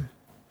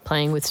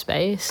playing with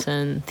space,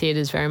 and theatre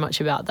is very much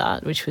about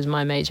that, which was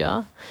my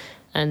major,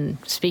 and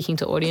speaking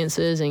to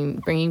audiences and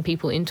bringing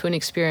people into an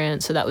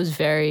experience. So that was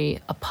very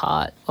a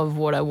part of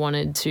what I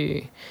wanted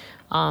to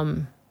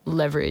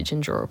leverage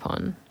and draw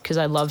upon, because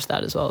I loved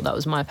that as well. That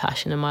was my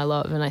passion and my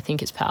love, and I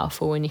think it's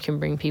powerful when you can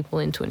bring people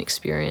into an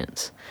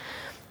experience.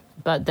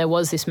 But there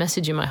was this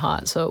message in my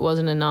heart, so it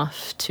wasn't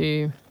enough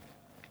to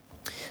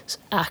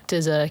act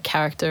as a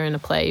character in a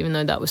play, even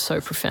though that was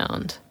so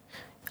profound.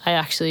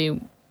 I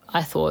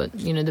thought,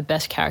 the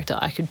best character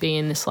I could be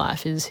in this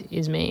life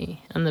is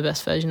me, and the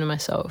best version of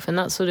myself. And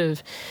that's sort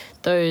of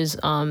those,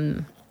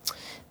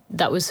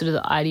 that was sort of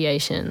the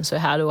ideation. So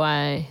how do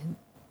I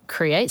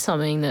create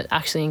something that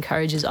actually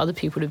encourages other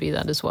people to be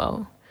that as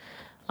well?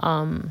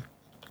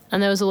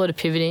 And there was a lot of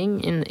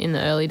pivoting in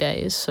the early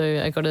days. So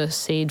I got a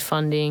seed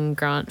funding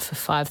grant for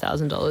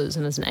 $5,000,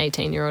 and as an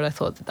 18-year-old, I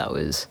thought that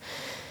was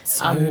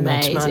so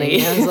amazing. Much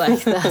money. I was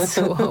like, that's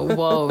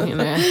whoa. I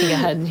think I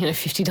had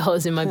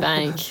 $50 in my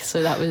bank,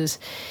 so that was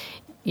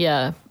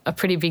a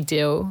pretty big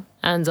deal.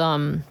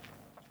 And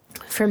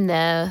from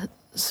there,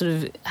 sort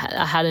of,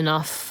 I had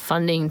enough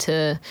funding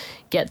to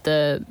get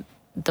the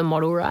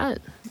model right,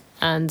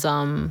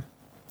 and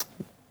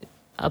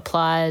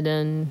applied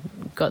and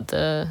got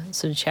the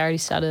sort of charity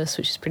status,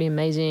 which is pretty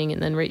amazing,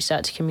 and then reached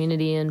out to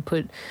community and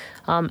put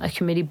a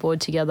committee board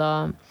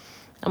together.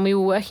 And we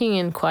were working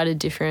in quite a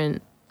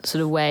different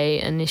sort of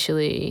way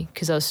initially,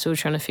 because I was still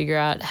trying to figure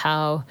out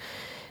how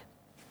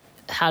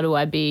how do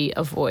I be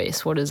a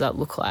voice? What does that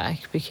look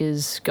like?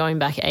 Because going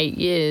back 8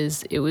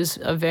 years, it was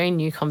a very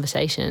new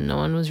conversation. No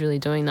one was really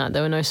doing that.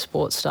 There were no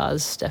sports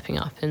stars stepping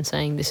up and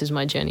saying, this is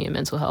my journey in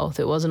mental health.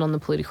 It wasn't on the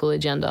political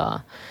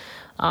agenda.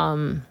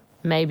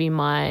 Maybe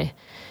my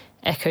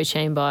echo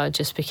chamber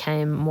just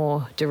became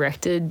more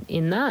directed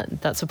in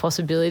that. That's a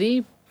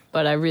possibility,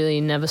 but I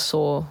really never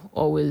saw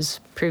or was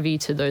privy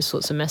to those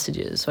sorts of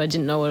messages. So I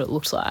didn't know what it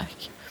looked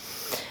like.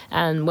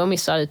 And when we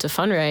started to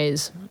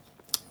fundraise,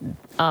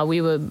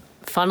 we were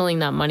funneling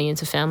that money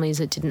into families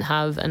that didn't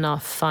have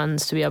enough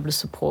funds to be able to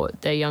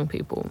support their young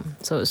people.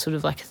 So it was sort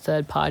of like a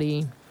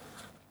third-party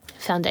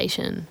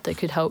foundation that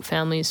could help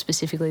families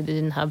specifically that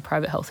didn't have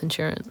private health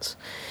insurance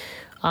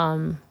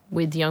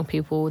with young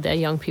people, their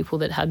young people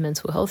that had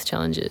mental health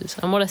challenges.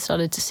 And what I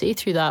started to see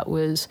through that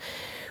was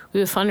we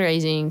were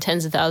fundraising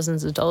tens of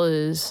thousands of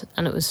dollars,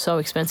 and it was so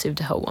expensive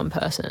to help one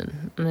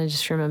person. And I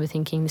just remember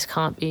thinking, this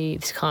can't be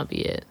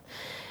it.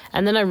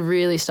 And then I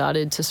really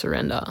started to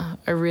surrender.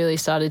 I really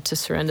started to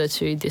surrender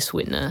to this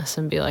witness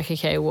and be like,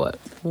 okay, what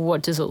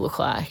does it look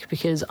like?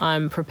 Because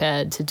I'm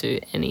prepared to do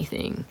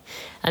anything.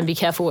 And be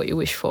careful what you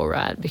wish for,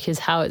 right? Because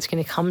how it's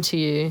going to come to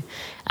you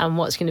and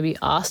what's going to be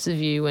asked of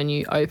you when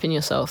you open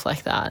yourself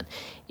like that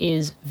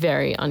is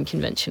very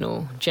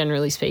unconventional,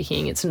 generally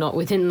speaking. It's not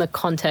within the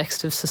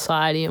context of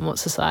society and what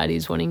society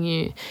is wanting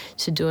you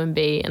to do and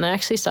be. And I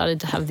actually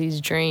started to have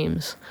these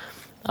dreams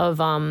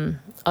of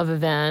a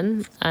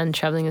van and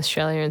traveling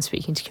Australia and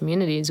speaking to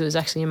communities. It was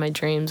actually in my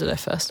dreams that I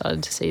first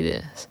started to see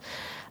this.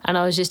 And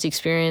I was just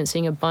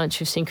experiencing a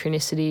bunch of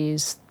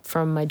synchronicities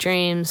from my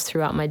dreams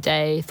throughout my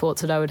day,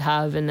 thoughts that I would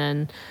have, and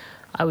then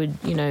I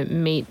would,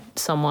 meet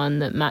someone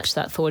that matched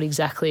that thought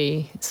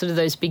exactly. Sort of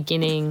those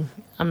beginning,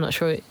 I'm not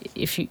sure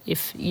if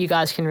you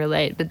guys can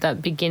relate, but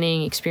that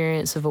beginning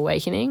experience of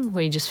awakening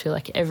where you just feel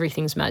like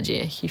everything's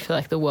magic. You feel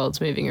like the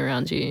world's moving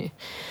around you.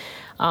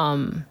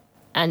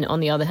 And on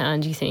the other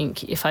hand, you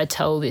think, if I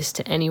tell this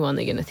to anyone,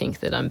 they're going to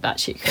think that I'm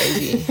batshit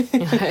crazy.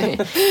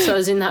 So I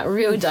was in that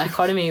real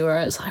dichotomy where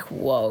I was like,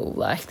 whoa,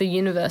 like the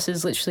universe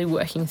is literally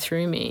working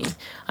through me.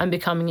 I'm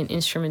becoming an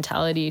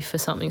instrumentality for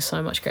something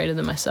so much greater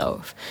than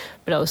myself.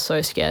 But I was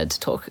so scared to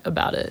talk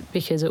about it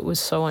because it was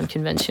so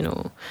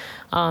unconventional.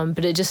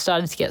 But it just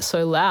started to get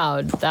so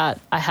loud that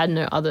I had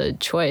no other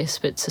choice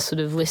but to sort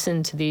of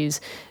listen to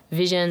these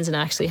visions. And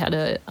I actually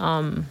had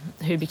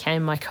who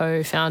became my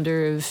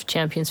co-founder of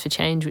Champions for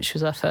Change, which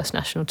was our first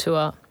national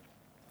tour,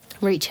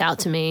 reach out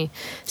to me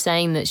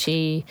saying that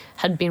she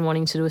had been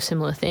wanting to do a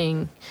similar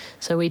thing.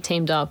 So we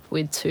teamed up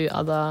with 2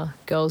 other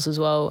girls as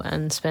well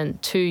and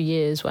spent 2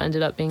 years, what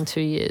ended up being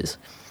 2 years,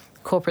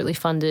 corporately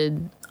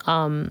funded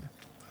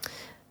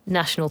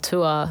national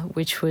tour,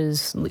 which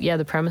was,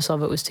 the premise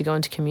of it was to go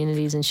into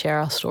communities and share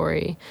our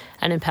story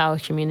and empower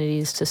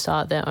communities to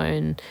start their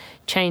own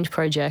change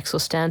projects or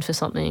stand for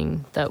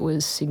something that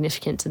was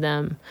significant to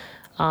them,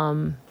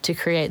 to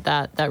create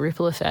that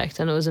ripple effect.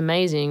 And it was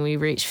amazing. We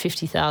reached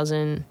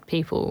 50,000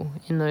 people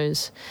in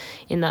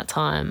that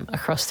time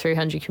across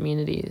 300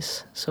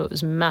 communities. So it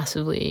was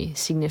massively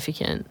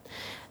significant.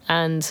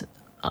 And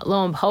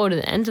lo and behold,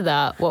 at the end of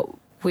that, what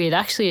we had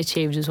actually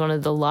achieved was one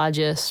of the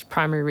largest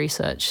primary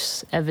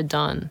research ever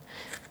done,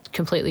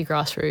 completely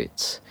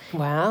grassroots.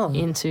 Wow.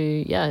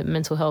 Into,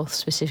 mental health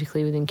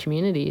specifically within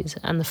communities.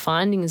 And the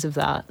findings of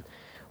that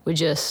were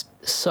just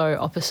so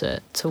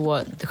opposite to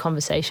what the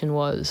conversation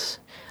was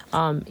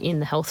in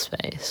the health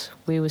space.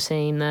 We were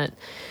seeing that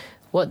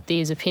what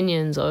these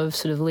opinions of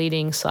sort of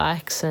leading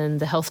psychs and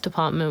the health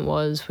department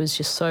was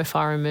just so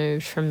far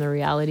removed from the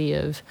reality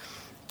of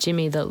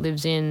Jimmy that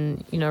lives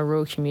in, a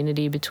rural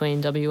community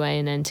between WA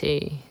and NT.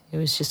 It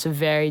was just a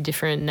very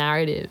different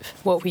narrative.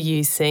 What were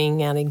you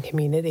seeing out in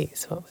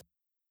communities?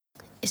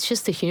 It's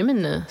just the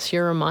humanness.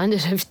 You're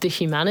reminded of the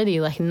humanity,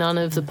 like none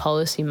of the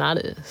policy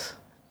matters.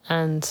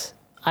 And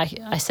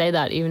I say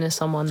that even as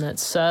someone that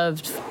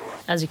served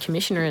as a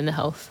commissioner in the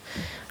Federal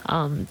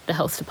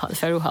Health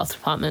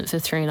Department for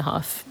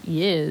 3.5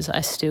 years.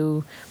 I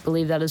still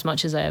believe that as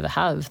much as I ever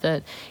have,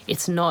 that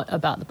it's not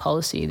about the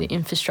policy. The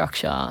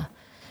infrastructure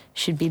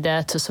should be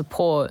there to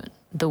support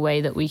the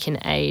way that we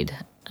can aid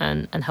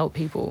and help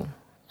people.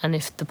 And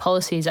if the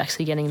policy is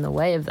actually getting in the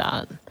way of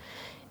that,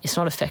 it's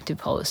not effective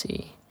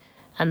policy.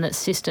 And that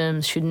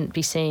systems shouldn't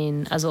be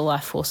seen as a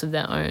life force of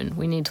their own.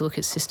 We need to look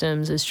at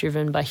systems as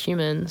driven by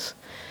humans,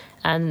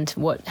 and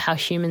how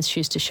humans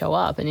choose to show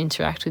up and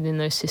interact within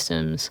those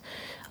systems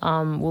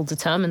will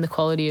determine the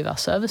quality of our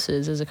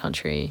services as a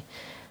country.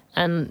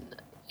 And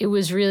it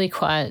was really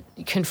quite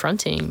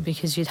confronting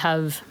because you'd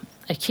have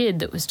a kid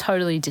that was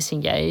totally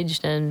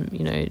disengaged, and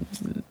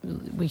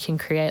we can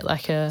create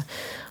like a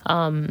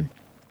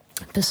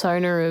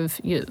persona of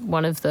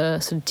one of the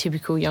sort of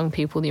typical young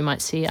people that you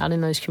might see out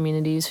in those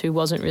communities who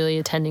wasn't really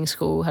attending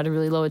school, had a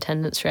really low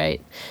attendance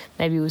rate,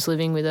 maybe was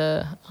living with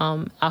a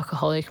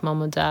alcoholic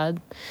mum or dad,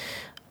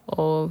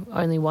 or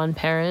only one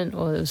parent,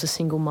 or it was a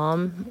single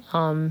mum.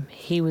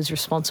 He was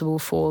responsible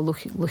for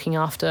looking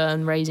after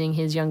and raising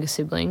his younger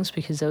siblings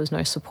because there was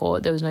no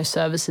support, there was no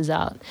services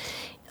out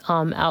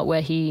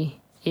where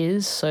he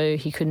is, so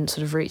he couldn't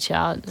sort of reach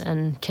out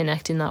and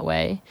connect in that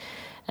way.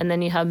 And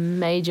then you have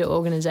major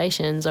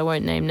organisations, I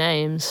won't name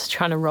names,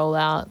 trying to roll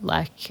out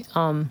like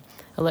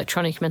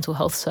electronic mental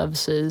health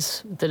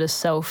services that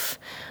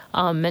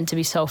are meant to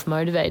be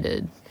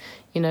self-motivated,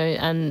 you know,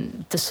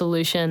 and the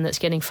solution that's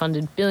getting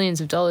funded billions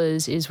of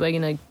dollars is we're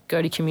going to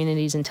go to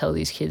communities and tell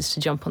these kids to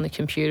jump on the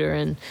computer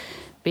and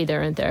be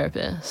their own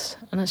therapist.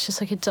 And it's just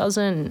like, it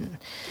doesn't...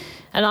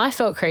 And I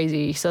felt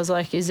crazy because I was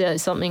like, is there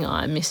something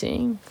I'm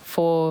missing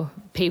for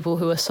people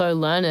who are so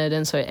learned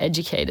and so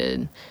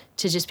educated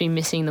to just be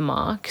missing the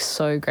mark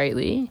so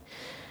greatly?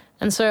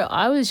 And so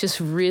I was just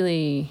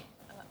really,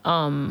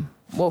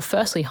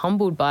 firstly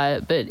humbled by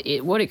it, but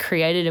what it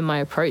created in my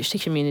approach to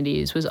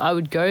communities was I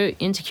would go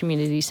into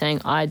communities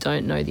saying, I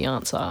don't know the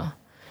answer,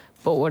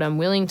 but what I'm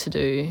willing to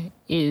do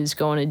is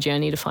go on a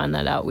journey to find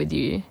that out with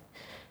you.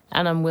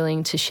 And I'm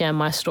willing to share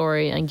my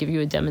story and give you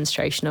a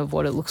demonstration of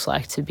what it looks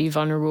like to be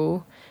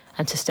vulnerable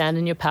and to stand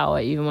in your power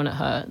even when it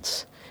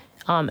hurts,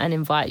 and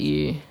invite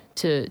you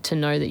to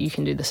know that you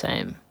can do the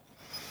same.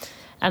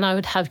 And I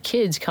would have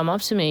kids come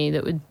up to me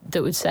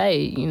that would say,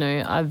 you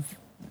know,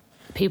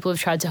 people have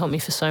tried to help me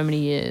for so many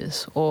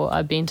years, or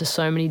I've been to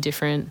so many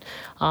different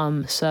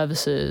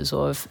services,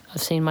 or I've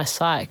seen my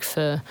psych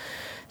for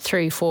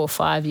 3, 4,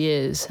 5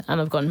 years,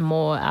 and I've gotten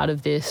more out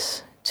of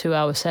this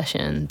 2-hour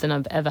session than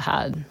I've ever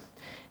had.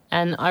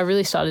 And I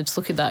really started to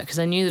look at that because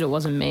I knew that it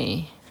wasn't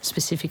me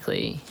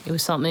specifically. It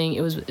was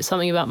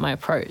something about my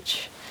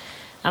approach.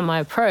 And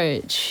my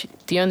approach,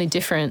 the only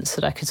difference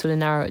that I could sort of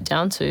narrow it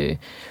down to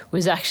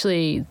was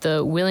actually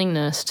the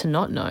willingness to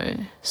not know.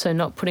 So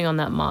not putting on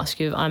that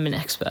mask of I'm an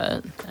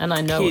expert and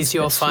I know here's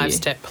your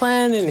 5-step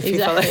plan, and if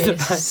exactly. you follow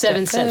the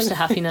 7 steps to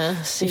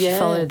happiness. If you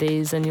follow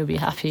these, then you'll be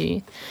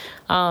happy.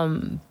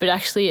 But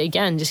actually,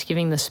 again, just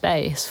giving the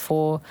space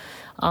for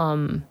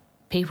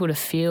people to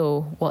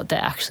feel what they're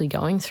actually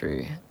going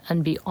through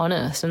and be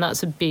honest. And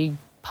that's a big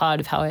part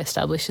of how I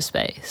establish a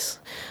space.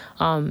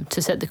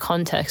 To set the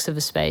context of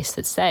a space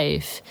that's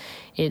safe,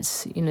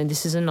 it's, you know,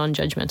 this is a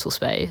non-judgmental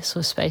space, or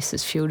a space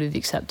that's fueled with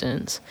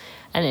acceptance.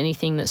 And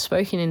anything that's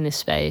spoken in this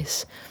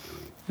space,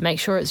 make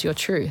sure it's your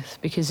truth,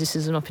 because this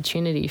is an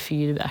opportunity for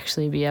you to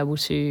actually be able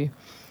to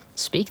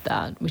speak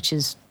that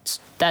is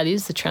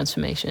the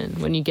transformation.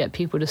 When you get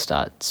people to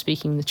start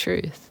speaking the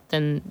truth,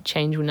 then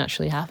change will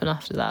naturally happen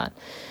after that.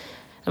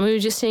 And we were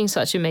just seeing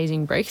such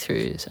amazing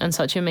breakthroughs and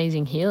such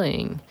amazing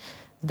healing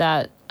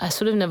that I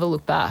sort of never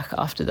looked back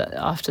after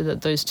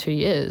those 2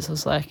 years. I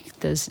was like,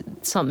 there's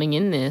something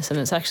in this, and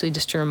it's actually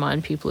just to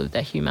remind people of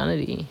their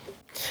humanity.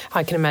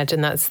 I can imagine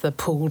that's the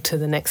pull to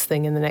the next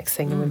thing and the next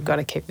thing, and we've got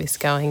to keep this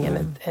going.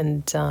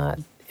 And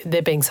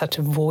there being such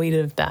a void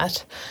of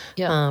that,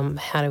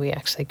 how do we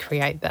actually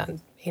create that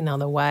in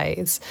other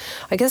ways?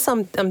 I guess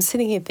I'm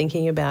sitting here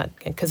thinking about,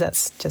 because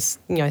that's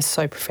just, you know,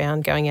 so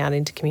profound, going out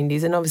into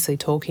communities and obviously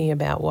talking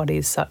about what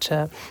is such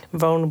a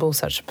vulnerable,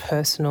 such a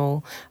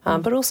personal,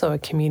 but also a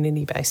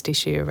community-based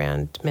issue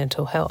around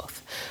mental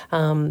health.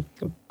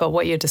 But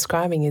what you're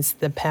describing is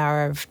the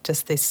power of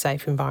just this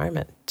safe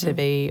environment to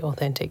be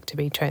authentic, to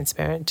be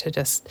transparent, to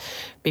just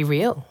be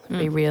real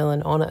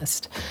and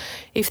honest.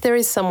 If there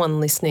is someone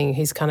listening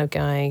who's kind of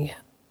going,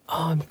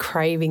 oh, I'm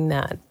craving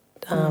that,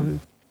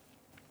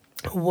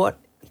 what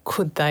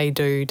could they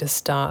do to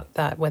start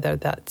that, whether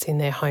that's in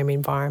their home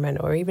environment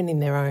or even in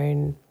their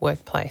own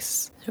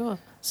workplace? Sure,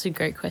 it's a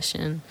great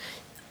question.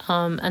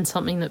 And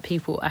something that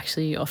people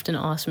actually often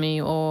ask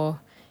me, or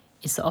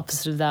it's the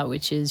opposite of that,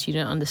 which is you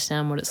don't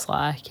understand what it's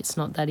like. It's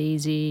not that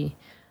easy.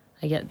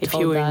 I get told if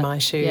you were in my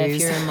shoes. Yeah,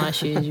 if you were in my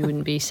shoes, you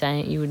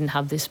wouldn't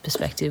have this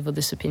perspective or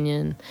this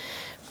opinion.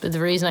 But the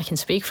reason I can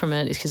speak from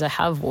it is because I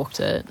have walked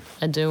it.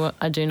 I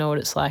do know what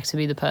it's like to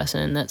be the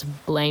person that's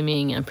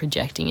blaming and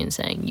projecting and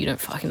saying, you don't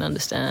fucking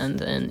understand,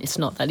 and it's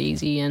not that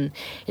easy, and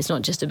it's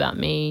not just about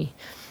me,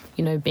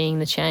 you know, being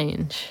the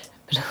change.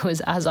 But it was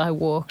as I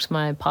walked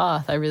my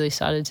path, I really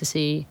started to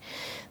see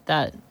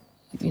that,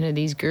 you know,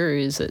 these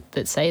gurus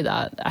that say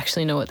that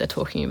actually know what they're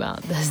talking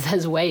about.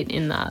 There's weight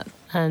in that.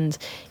 And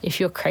if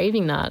you're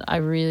craving that, I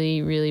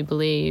really, really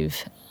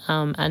believe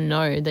and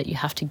know that you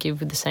have to give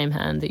with the same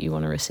hand that you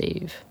want to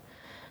receive.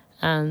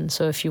 And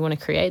so if you want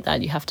to create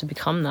that, you have to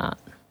become that.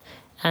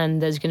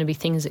 And there's going to be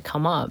things that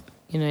come up.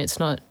 You know, it's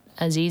not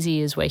as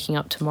easy as waking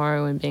up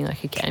tomorrow and being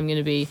like, okay, I'm going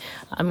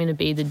to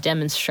be the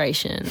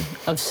demonstration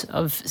of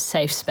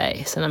safe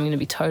space, and I'm going to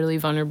be totally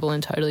vulnerable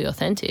and totally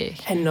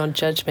authentic and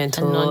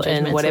non-judgmental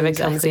and whatever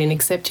comes in.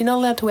 Except you're not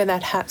allowed to wear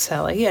that hat,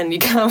 Sally, and you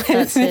can't.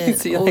 That's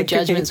it. All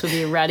judgments will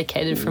be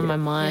eradicated from my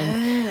mind.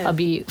 Yeah. I'll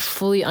be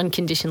fully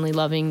unconditionally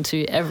loving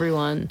to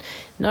everyone.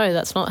 No,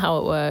 that's not how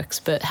it works.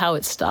 But how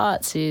it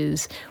starts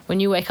is when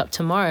you wake up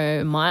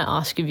tomorrow, my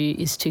ask of you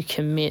is to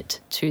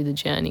commit to the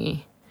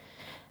journey.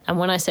 And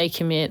when I say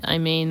commit, I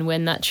mean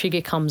when that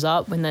trigger comes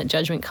up, when that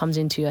judgment comes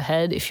into your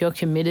head, if you're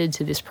committed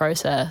to this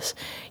process,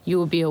 you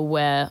will be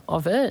aware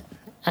of it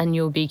and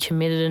you'll be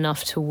committed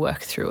enough to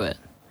work through it.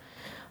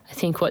 I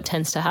think what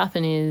tends to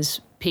happen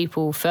is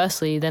people,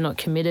 firstly, they're not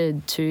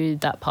committed to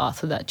that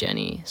path or that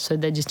journey. So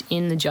they're just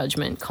in the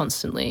judgment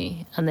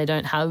constantly, and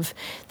they're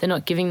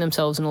not giving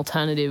themselves an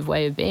alternative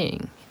way of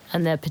being.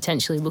 And they're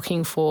potentially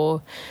looking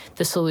for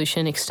the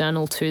solution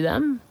external to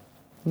them.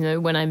 You know,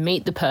 when I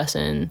meet the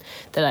person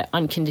that I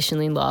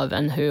unconditionally love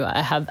and who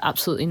I have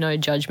absolutely no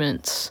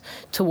judgments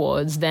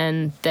towards,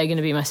 then they're going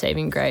to be my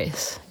saving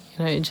grace.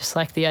 You know, just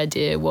like the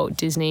idea Walt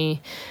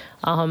Disney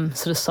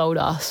sort of sold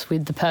us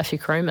with The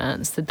Perfect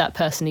Romance, that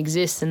person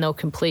exists and they'll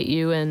complete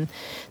you and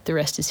the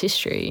rest is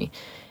history.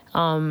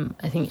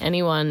 I think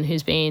anyone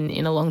who's been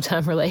in a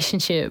long-term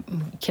relationship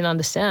can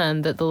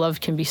understand that the love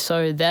can be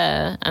so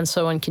there and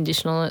so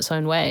unconditional in its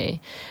own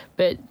way.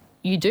 But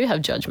you do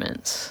have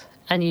judgments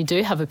and you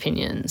do have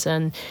opinions.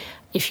 And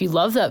if you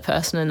love that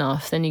person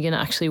enough, then you're going to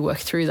actually work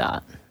through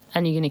that.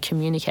 And you're going to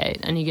communicate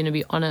and you're going to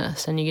be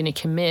honest and you're going to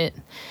commit,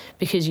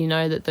 because you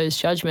know that those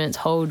judgments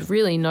hold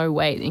really no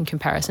weight in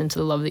comparison to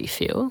the love that you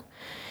feel.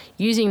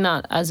 Using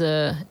that as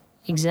a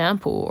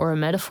example or a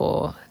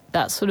metaphor,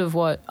 that's sort of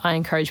what I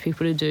encourage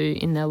people to do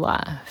in their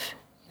life.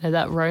 You know,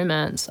 that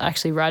romance, I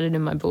actually write it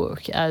in my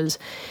book as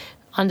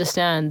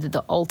understand that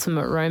the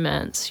ultimate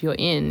romance you're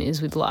in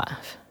is with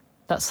life.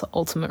 That's the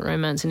ultimate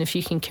romance. And if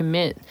you can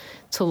commit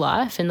to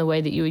life in the way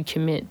that you would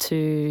commit to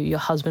your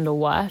husband or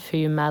wife who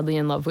you're madly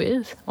in love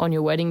with on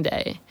your wedding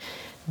day,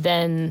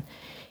 then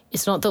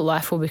it's not that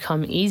life will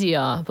become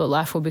easier, but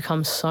life will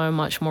become so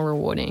much more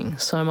rewarding,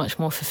 so much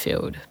more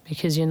fulfilled,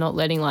 because you're not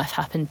letting life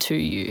happen to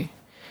you.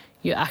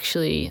 You're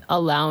actually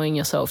allowing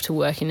yourself to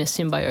work in a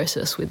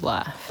symbiosis with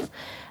life,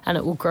 and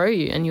it will grow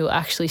you, and you'll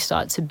actually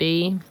start to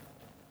be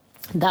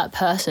that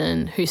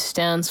person who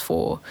stands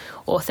for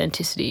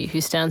authenticity, who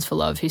stands for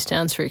love, who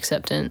stands for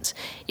acceptance.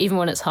 Even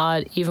when it's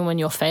hard, even when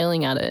you're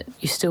failing at it,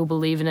 you still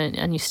believe in it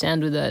and you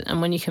stand with it.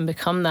 And when you can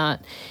become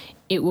that,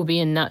 it will be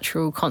a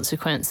natural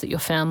consequence that your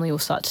family will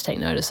start to take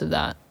notice of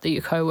that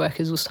your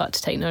co-workers will start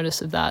to take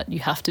notice of that. You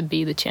have to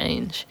be the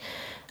change.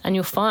 And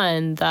you'll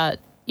find that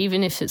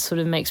even if it sort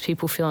of makes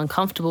people feel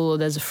uncomfortable or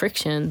there's a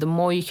friction, the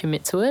more you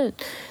commit to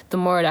it, the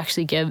more it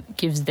actually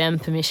gives them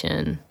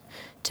permission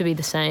to be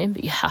the same.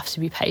 But you have to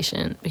be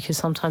patient, because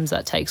sometimes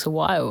that takes a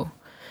while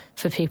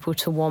for people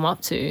to warm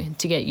up to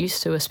get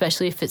used to,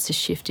 especially if it's a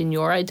shift in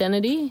your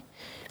identity.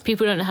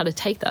 People don't know how to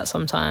take that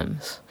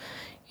sometimes,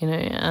 you know,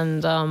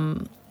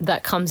 and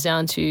that comes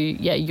down to,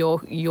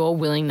 your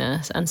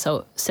willingness and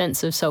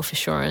sense of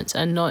self-assurance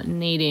and not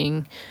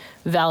needing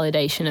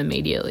validation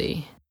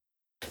immediately.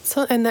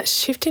 So, and that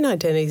shift in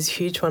identity is a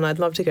huge one. I'd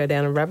love to go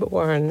down a rabbit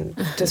warren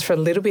just for a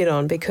little bit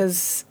on,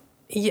 because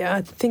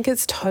I think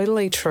it's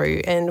totally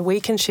true. And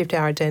we can shift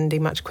our identity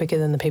much quicker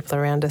than the people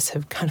around us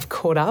have kind of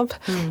caught up,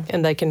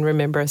 and they can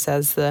remember us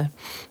as the,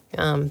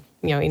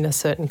 in a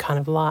certain kind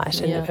of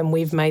light. And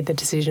we've made the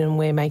decision, and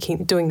we're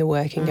doing the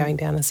work and going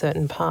down a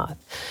certain path.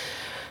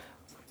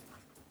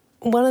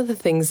 One of the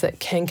things that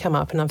can come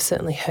up, and I've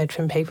certainly heard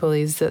from people,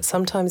 is that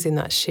sometimes in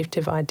that shift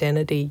of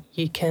identity,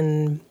 you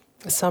can,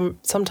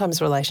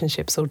 sometimes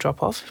relationships will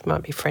drop off. It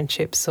might be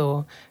friendships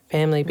or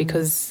family,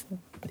 because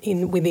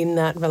within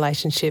that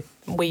relationship,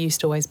 we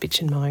used to always bitch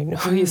and moan.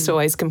 We used to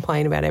always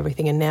complain about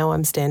everything, and now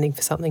I'm standing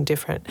for something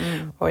different,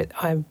 or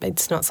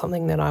it's not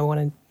something that I want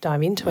to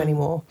dive into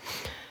anymore.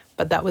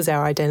 But that was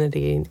our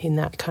identity in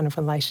that kind of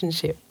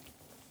relationship.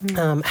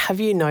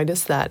 Have you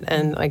noticed that?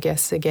 And I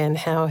guess, again,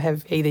 how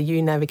have either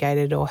you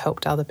navigated or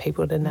helped other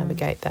people to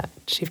navigate that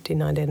shift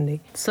in identity?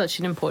 Such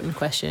an important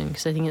question,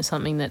 because I think it's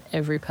something that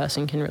every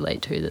person can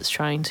relate to that's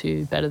trying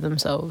to better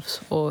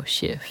themselves or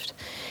shift.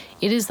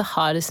 It is the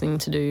hardest thing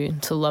to do,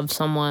 to love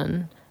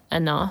someone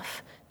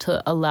enough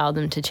to allow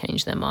them to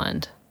change their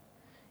mind.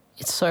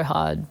 It's so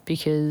hard,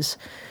 because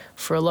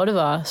for a lot of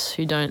us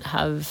who don't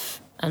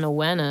have an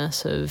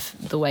awareness of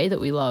the way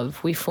that we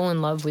love, we fall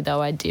in love with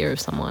our idea of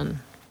someone.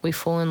 We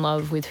fall in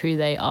love with who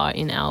they are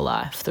in our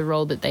life, the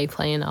role that they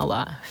play in our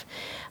life.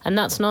 And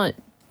that's not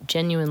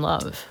genuine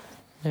love.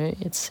 You know,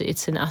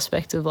 it's an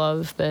aspect of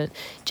love, but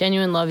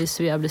genuine love is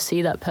to be able to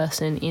see that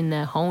person in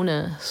their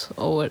wholeness,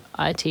 or what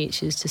I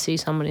teach is to see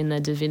someone in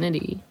their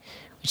divinity,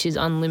 which is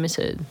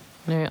unlimited,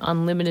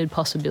 unlimited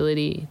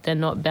possibility. They're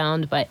not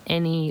bound by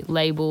any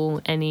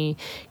label, any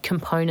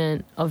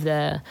component of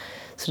their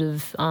sort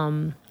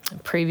of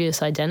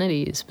previous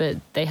identities, but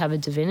they have a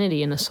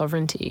divinity and a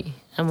sovereignty.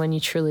 And when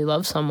you truly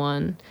love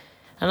someone,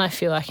 and I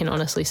feel I can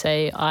honestly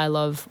say I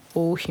love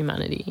all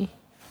humanity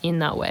in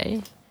that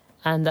way,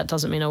 and that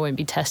doesn't mean I won't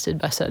be tested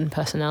by certain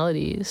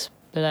personalities,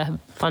 but I have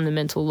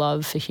fundamental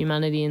love for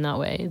humanity in that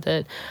way,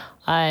 that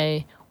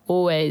I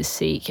always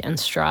seek and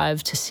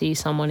strive to see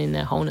someone in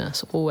their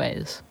wholeness,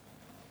 always.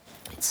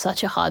 It's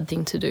such a hard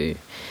thing to do,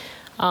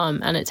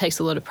 and it takes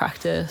a lot of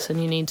practice,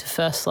 and you need to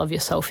first love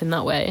yourself in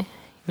that way.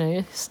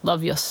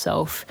 Love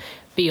yourself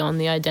beyond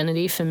the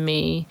identity. For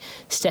me,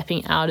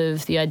 stepping out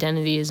of the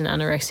identity as an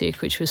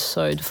anorexic, which was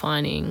so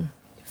defining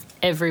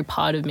every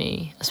part of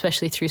me,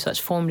 especially through such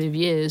formative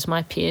years.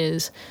 My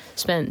peers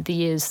spent the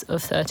years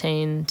of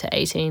 13 to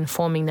 18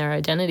 forming their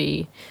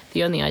identity.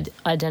 The only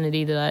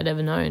identity that I'd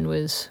ever known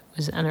was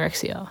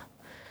anorexia.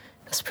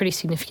 That's a pretty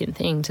significant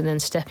thing to then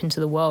step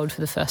into the world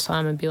for the first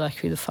time and be like,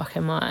 who the fuck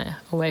am I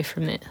away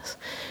from this?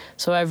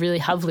 So I really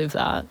have lived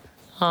that.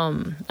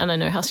 And I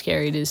know how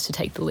scary it is to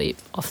take the leap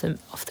off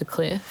the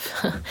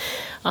cliff.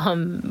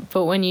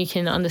 But when you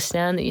can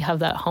understand that you have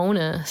that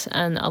wholeness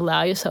and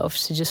allow yourself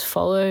to just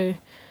follow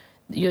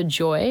your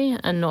joy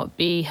and not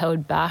be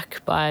held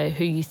back by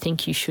who you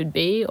think you should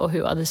be or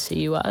who others see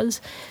you as,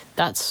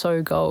 that's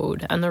so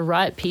gold. And the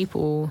right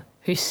people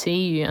who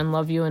see you and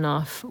love you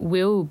enough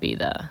will be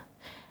there.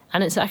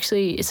 And it's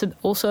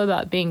also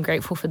about being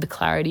grateful for the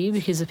clarity,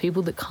 because the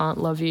people that can't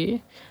love you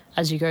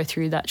as you go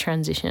through that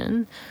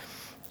transition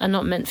are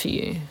not meant for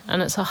you.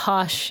 And it's a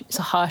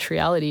harsh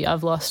reality.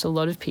 I've lost a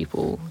lot of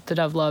people that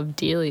I've loved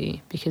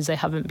dearly because they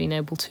haven't been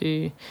able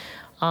to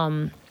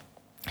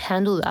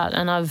handle that.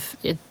 And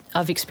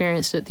I've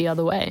experienced it the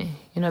other way.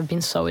 You know, I've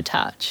been so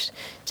attached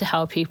to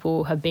how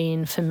people have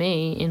been for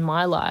me in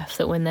my life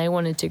that when they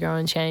wanted to grow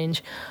and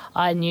change,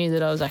 I knew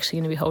that I was actually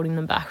going to be holding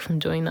them back from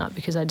doing that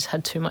because I just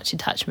had too much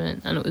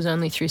attachment, and it was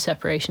only through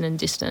separation and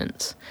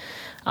distance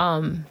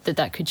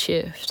that could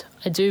shift.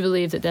 I do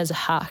believe that there's a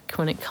hack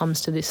when it comes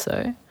to this,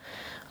 though,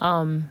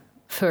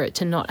 for it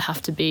to not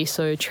have to be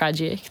so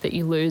tragic that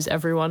you lose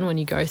everyone when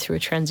you go through a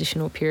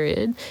transitional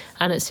period.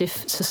 And it's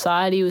if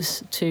society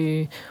was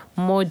to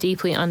more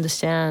deeply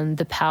understand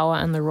the power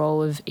and the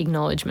role of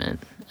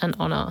acknowledgement and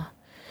honour.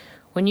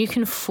 When you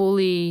can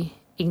fully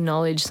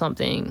acknowledge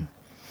something,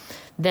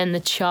 then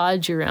the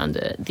charge around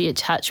it, the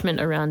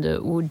attachment around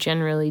it will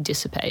generally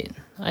dissipate.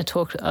 I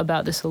talked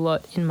about this a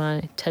lot in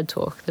my TED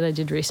Talk that I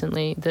did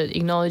recently, that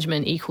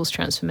acknowledgement equals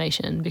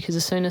transformation, because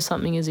as soon as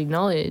something is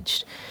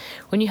acknowledged,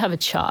 when you have a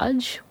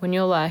charge, when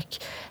you're like,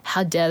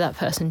 how dare that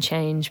person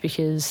change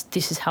because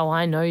this is how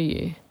I know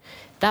you,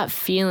 that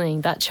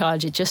feeling, that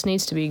charge, it just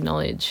needs to be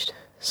acknowledged.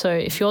 So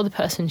if you're the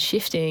person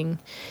shifting,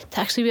 to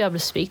actually be able to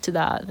speak to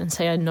that and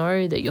say, I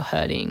know that you're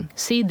hurting,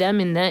 see them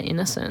in their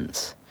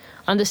innocence.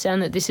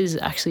 Understand that this is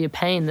actually a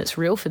pain that's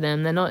real for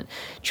them. They're not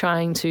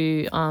trying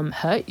to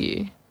hurt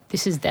you.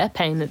 This is their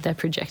pain that they're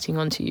projecting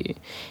onto you.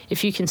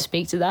 If you can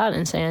speak to that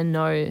and say, I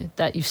know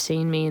that you've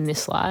seen me in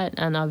this light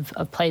and I've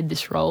played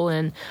this role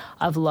and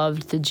I've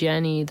loved the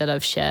journey that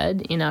I've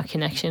shared in our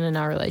connection and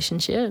our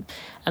relationship,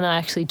 and I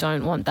actually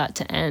don't want that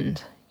to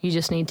end. You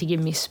just need to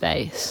give me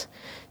space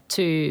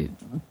to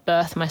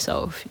birth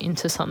myself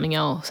into something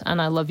else,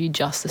 and I love you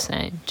just the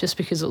same, just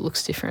because it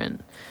looks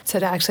different. So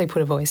to actually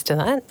put a voice to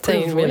that, so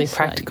in a really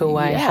practical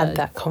way, have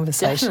that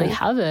conversation. Definitely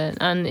have it,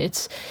 and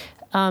it's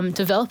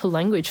develop a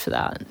language for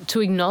that.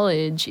 To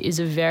acknowledge is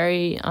a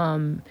very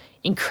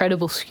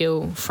incredible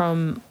skill,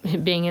 from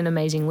being an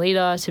amazing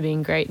leader to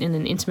being great in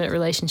an intimate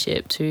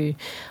relationship to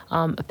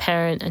a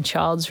parent and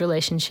child's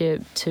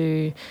relationship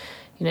to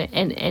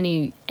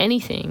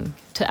anything,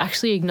 to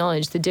actually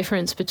acknowledge the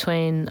difference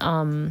between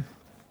I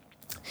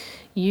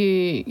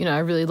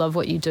really love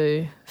what you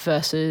do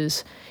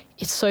versus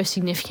it's so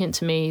significant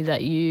to me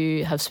that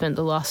you have spent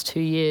the last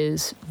 2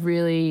 years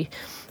really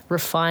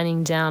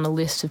refining down a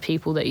list of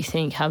people that you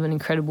think have an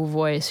incredible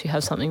voice, who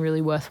have something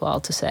really worthwhile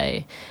to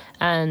say,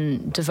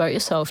 and devote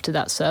yourself to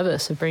that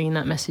service of bringing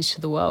that message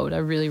to the world. I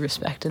really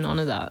respect and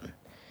honour that.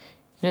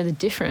 The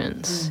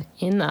difference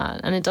in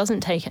that, and it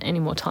doesn't take any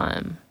more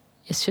time.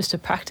 It's just a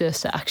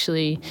practice to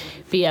actually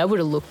be able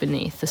to look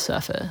beneath the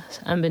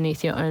surface and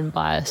beneath your own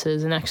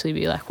biases and actually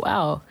be like,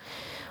 wow,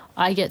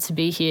 I get to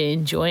be here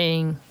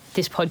enjoying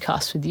this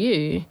podcast with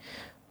you,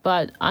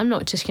 but I'm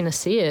not just going to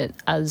see it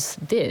as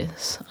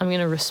this. I'm going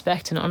to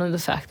respect and honour the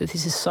fact that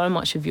this is so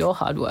much of your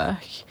hard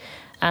work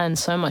and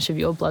so much of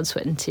your blood,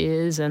 sweat and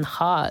tears and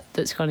heart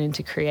that's gone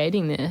into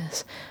creating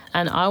this.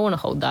 And I want to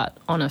hold that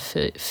honour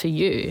for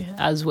you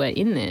as we're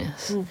in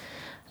this.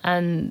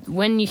 And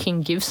when you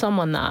can give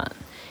someone that,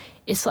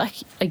 it's like,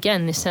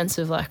 again, this sense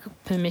of like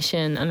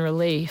permission and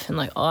relief and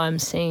like, oh, I'm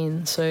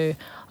seen, so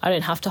I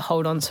don't have to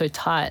hold on so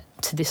tight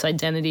to this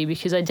identity,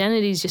 because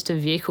identity is just a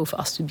vehicle for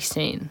us to be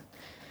seen.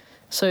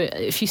 So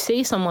if you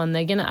see someone,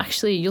 they're going to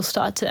actually, you'll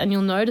start to, and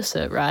you'll notice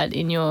it, right,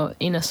 in your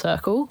inner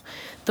circle.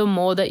 The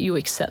more that you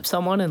accept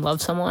someone and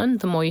love someone,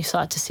 the more you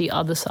start to see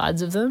other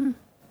sides of them.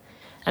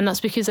 And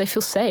that's because they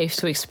feel safe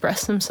to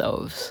express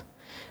themselves.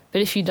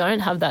 But if you don't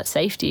have that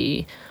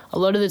safety, a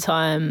lot of the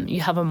time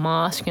you have a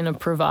mask and a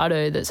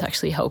bravado that's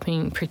actually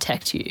helping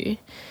protect you,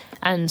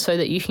 and so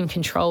that you can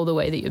control the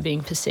way that you're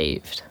being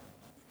perceived.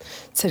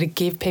 So to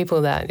give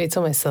people that, it's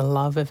almost the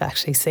love of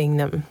actually seeing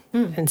them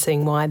and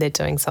seeing why they're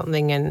doing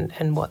something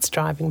and what's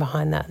driving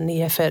behind that, and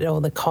the effort or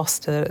the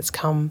cost that it's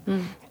come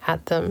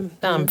at them,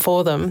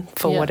 for them,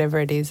 for whatever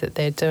it is that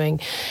they're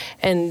doing.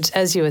 And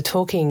as you were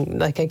talking,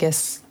 like, I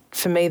guess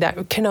for me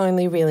that can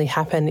only really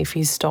happen if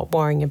you stop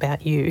worrying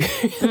about you.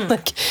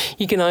 Like,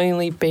 you can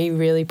only be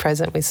really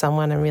present with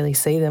someone and really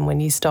see them when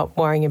you stop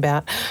worrying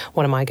about,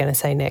 what am I going to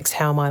say next?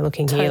 How am I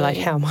looking here? Like,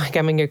 how am I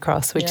coming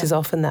across? Which is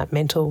often that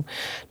mental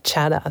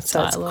chatter.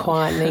 So it's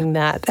quietening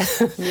that.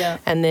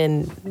 And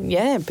then,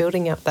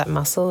 building up that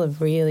muscle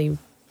of really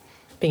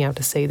being able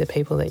to see the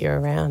people that you're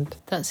around.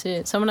 That's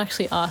it. Someone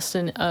actually asked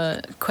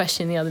a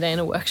question the other day in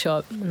a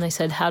workshop, and they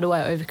said, how do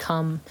I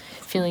overcome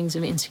feelings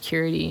of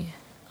insecurity?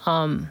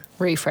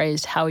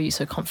 Rephrased, how are you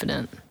so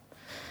confident?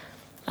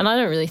 And I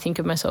don't really think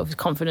of myself as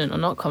confident or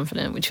not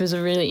confident, which was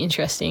a really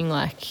interesting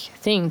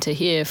thing to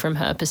hear from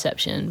her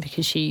perception,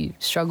 because she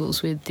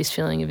struggles with this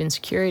feeling of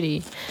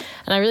insecurity.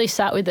 And I really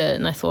sat with it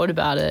and I thought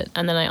about it,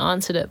 and then I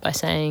answered it by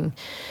saying,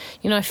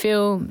 I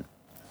feel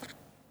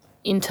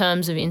in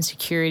terms of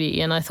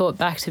insecurity, and I thought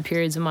back to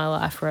periods of my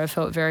life where I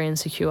felt very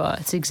insecure.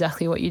 It's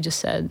exactly what you just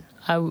said.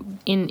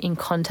 In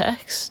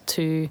context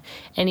to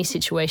any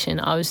situation,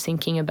 I was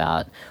thinking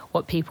about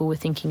what people were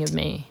thinking of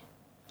me.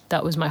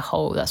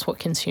 That's what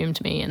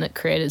consumed me, and it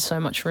created so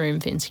much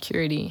room for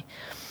insecurity.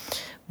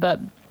 But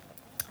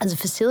as a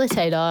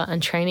facilitator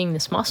and training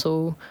this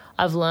muscle,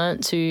 I've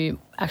learned to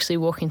actually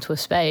walk into a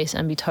space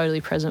and be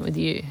totally present with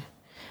you.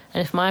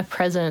 And if my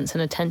presence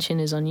and attention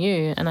is on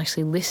you and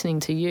actually listening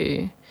to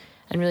you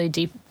and really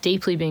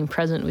deeply being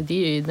present with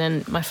you,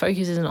 then my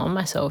focus isn't on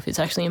myself. It's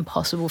actually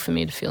impossible for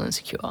me to feel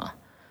insecure.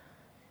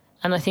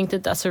 And I think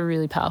that that's a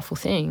really powerful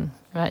thing,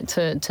 right,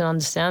 to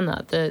understand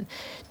that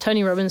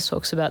Tony Robbins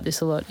talks about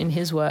this a lot in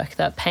his work,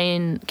 that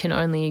pain can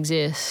only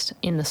exist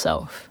in the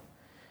self.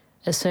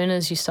 As soon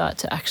as you start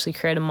to actually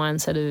create a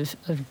mindset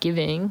of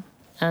giving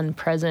and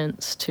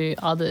presence to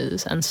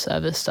others and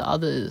service to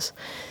others,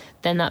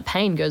 then that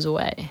pain goes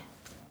away.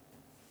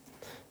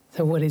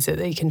 So what is it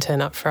that you can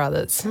turn up for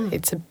others?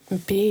 It's a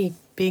big,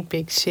 big,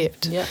 big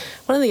shift. Yeah.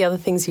 One of the other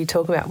things you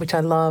talk about, which I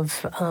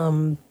love,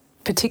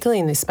 particularly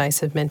in this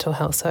space of mental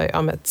health. So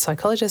I'm a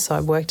psychologist, so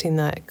I've worked in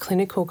that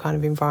clinical kind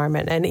of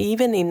environment. And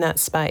even in that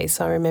space,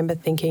 I remember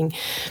thinking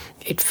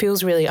it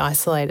feels really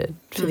isolated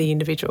for the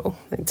individual.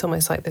 It's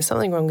almost like there's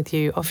something wrong with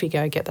you, off you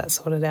go, get that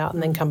sorted out,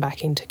 and then come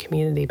back into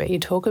community. But you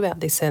talk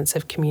about this sense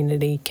of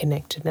community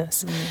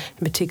connectedness, and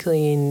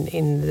particularly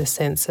in the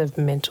sense of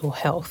mental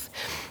health.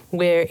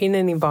 We're in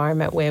an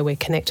environment where we're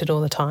connected all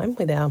the time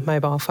with our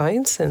mobile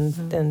phones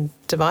and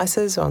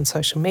devices on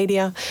social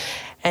media.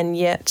 And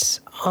yet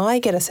I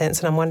get a sense,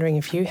 and I'm wondering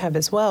if you have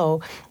as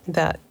well,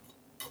 that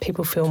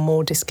people feel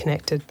more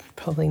disconnected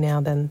probably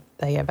now than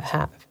they ever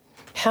have.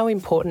 How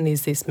important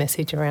is this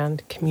message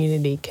around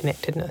community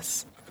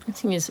connectedness? I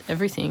think it's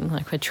everything.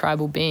 We're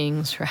tribal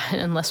beings, right?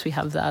 Unless we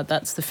have that,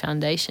 that's the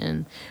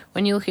foundation.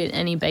 When you look at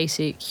any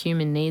basic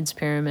human needs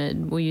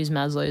pyramid, we'll use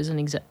Maslow's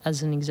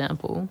as an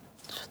example,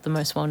 the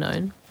most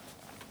well-known.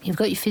 You've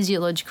got your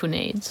physiological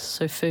needs,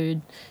 so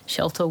food,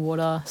 shelter,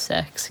 water,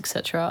 sex,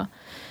 etc.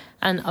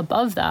 And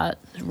above that,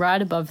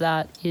 right above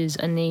that, is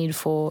a need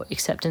for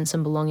acceptance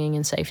and belonging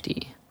and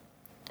safety.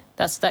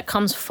 That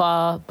comes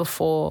far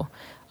before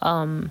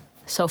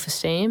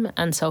self-esteem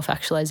and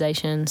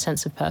self-actualization,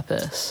 sense of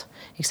purpose,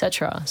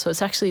 etc. So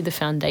it's actually the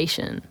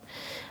foundation.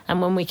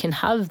 And when we can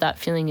have that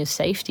feeling of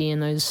safety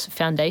and those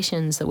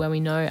foundations that where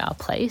we know our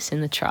place in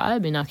the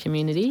tribe, in our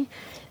community,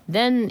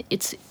 then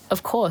it's,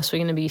 of course, we're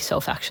going to be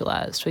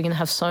self-actualized. We're going to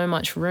have so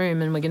much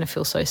room and we're going to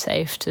feel so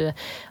safe to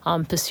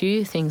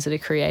pursue things that are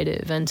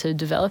creative and to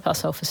develop our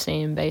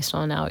self-esteem based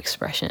on our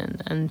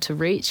expression and to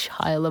reach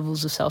higher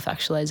levels of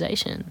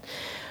self-actualization.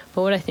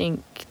 But what I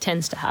think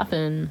tends to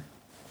happen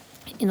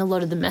in a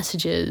lot of the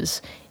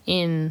messages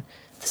in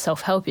the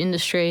self-help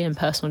industry and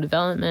personal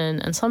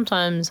development, and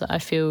sometimes I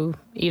feel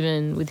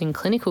even within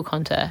clinical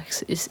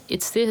context,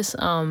 it's this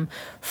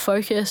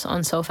focus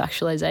on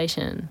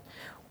self-actualization.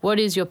 What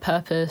is your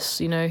purpose?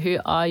 Who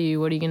are you?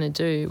 What are you going to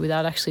do?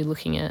 Without actually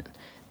looking at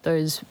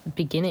those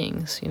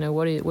beginnings.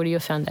 What are your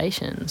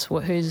foundations?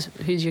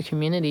 Who's your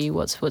community?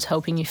 What's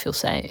helping you feel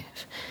safe?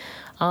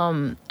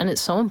 And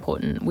it's so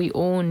important. We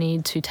all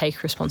need to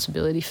take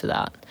responsibility for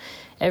that.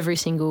 Every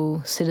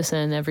single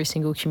citizen, every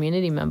single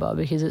community member,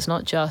 because it's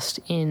not just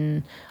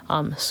in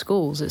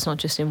schools, it's not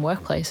just in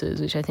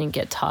workplaces, which I think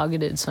get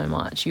targeted so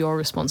much. You're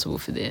responsible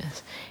for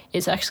this.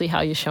 It's actually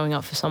how you're showing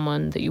up for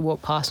someone that you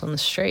walk past on the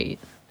street.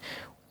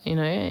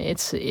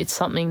 It's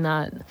something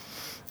that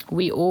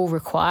we all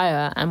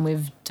require, and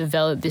we've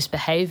developed this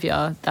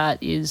behaviour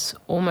that is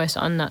almost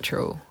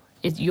unnatural.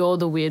 You're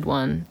the weird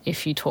one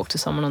if you talk to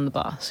someone on the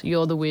bus.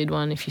 You're the weird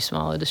one if you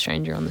smile at a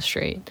stranger on the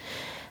street.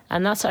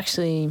 And that's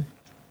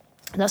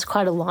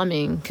quite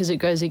alarming because it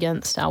goes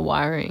against our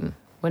wiring.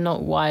 We're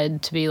not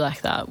wired to be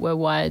like that. We're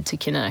wired to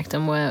connect,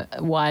 and we're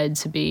wired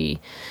to be,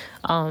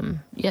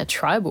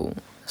 tribal.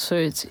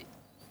 So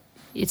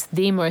it's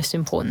the most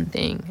important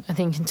thing. I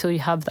think until you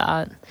have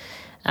that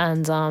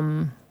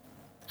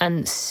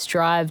and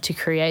strive to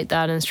create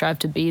that and strive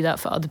to be that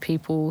for other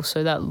people.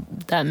 So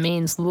that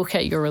means look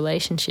at your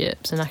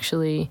relationships and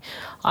actually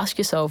ask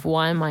yourself,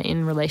 why am I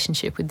in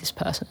relationship with this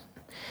person?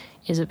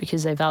 Is it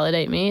because they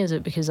validate me? Is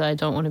it because I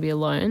don't want to be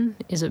alone?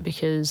 Is it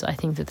because I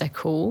think that they're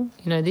cool?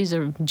 These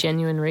are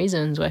genuine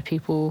reasons why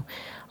people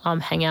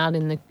hang out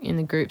in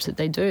the groups that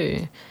they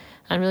do.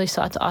 And really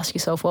start to ask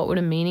yourself, what would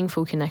a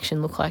meaningful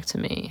connection look like to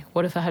me?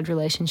 What if I had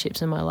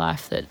relationships in my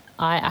life that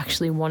I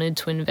actually wanted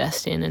to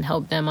invest in and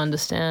help them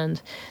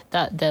understand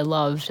that they're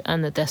loved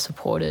and that they're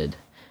supported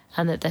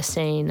and that they're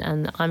seen,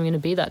 and I'm going to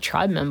be that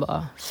tribe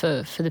member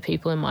for the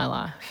people in my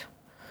life.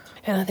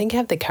 And I think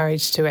have the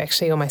courage to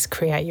actually almost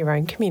create your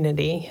own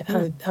community.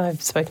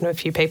 I've spoken to a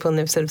few people and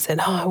they've sort of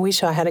said, I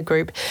wish I had a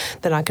group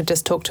that I could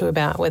just talk to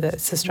about whether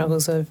it's the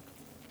struggles of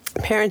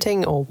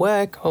parenting or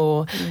work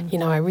or,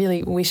 I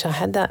really wish I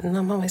had that. And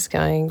I'm always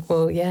going,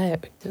 well,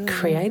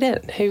 create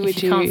it. Who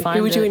would you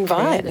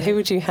invite? Who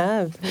would you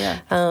have?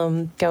 Yeah.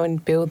 Go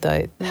and build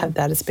those, have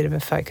that as a bit of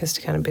a focus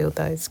to kind of build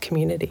those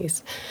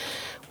communities.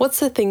 What's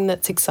the thing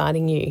that's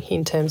exciting you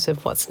in terms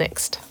of what's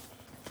next?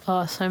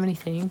 Oh, so many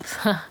things.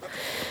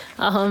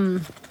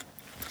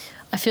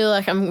 I feel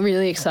like I'm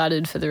really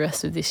excited for the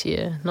rest of this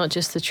year, not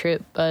just the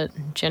trip, but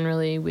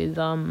generally with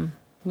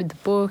the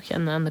book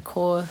and the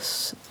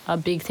course. A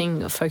big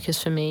thing, a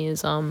focus for me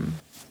is...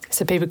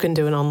 So people can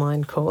do an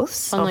online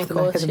course? Online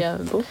course, yeah.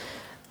 Book?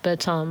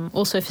 But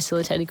also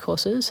facilitated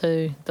courses.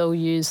 So they'll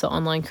use the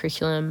online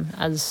curriculum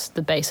as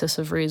the basis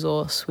of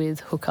resource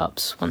with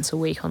hookups once a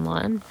week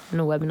online in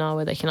a webinar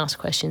where they can ask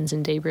questions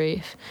and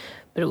debrief.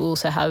 But it will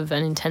also have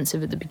an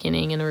intensive at the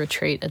beginning and a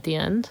retreat at the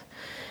end.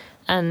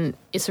 And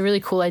it's a really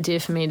cool idea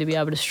for me to be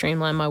able to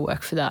streamline my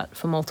work for that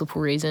for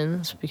multiple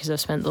reasons, because I've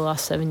spent the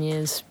last 7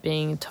 years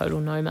being a total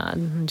nomad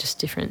in just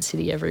different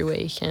city every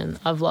week, and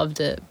I've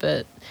loved it.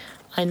 But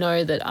I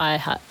know that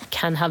I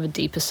can have a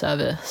deeper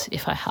service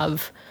if I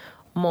have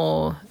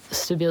more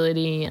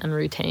stability and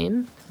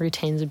routine.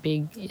 Routine's a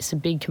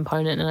big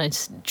component, and I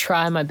just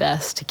try my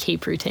best to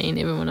keep routine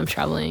even when I'm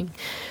traveling.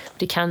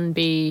 But it can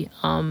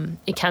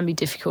be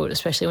difficult,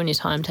 especially when your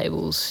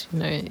timetables,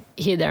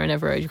 here, there and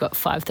everywhere. You've got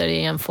 5:30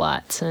 a.m.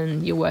 flights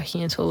and you're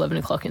working until 11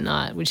 o'clock at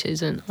night, which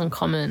isn't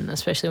uncommon,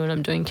 especially when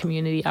I'm doing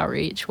community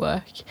outreach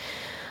work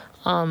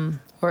or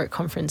at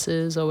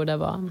conferences or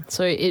whatever.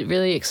 So it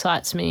really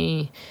excites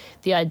me,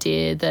 the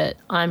idea that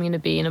I'm going to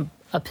be in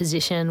a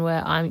position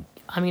where I'm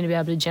going to be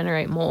able to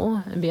generate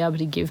more and be able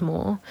to give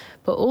more.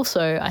 But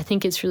also, I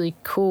think it's really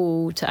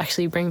cool to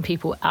actually bring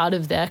people out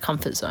of their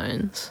comfort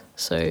zones.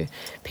 So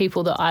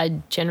people that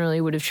I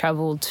generally would have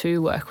travelled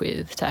to work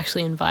with, to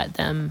actually invite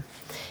them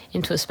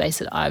into a space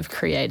that I've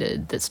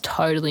created that's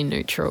totally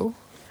neutral,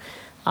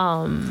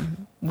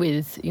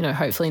 with,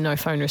 hopefully no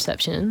phone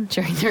reception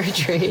during the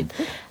retreat,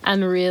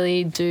 and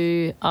really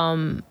do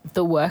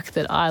the work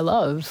that I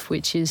love,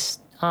 which is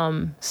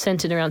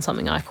centred around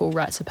something I call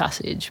rites of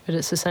passage. But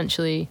it's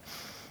essentially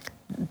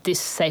this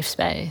safe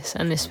space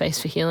and this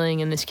space for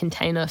healing and this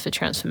container for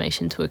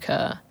transformation to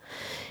occur.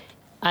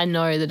 I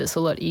know that it's a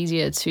lot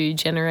easier to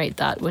generate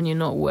that when you're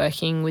not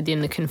working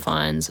within the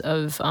confines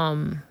of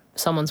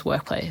someone's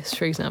workplace,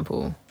 for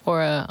example,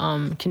 or a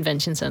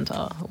convention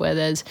centre where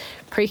there's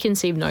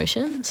preconceived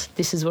notions,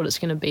 this is what it's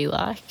going to be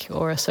like,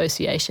 or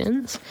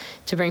associations,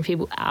 to bring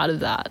people out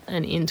of that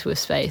and into a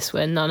space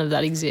where none of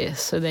that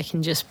exists, so they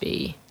can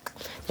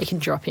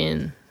drop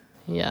in.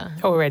 Yeah.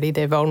 Already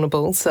they're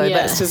vulnerable, so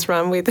let's just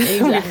run with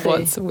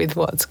exactly. with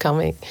what's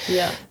coming.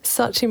 Yeah.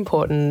 Such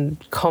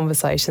important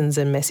conversations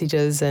and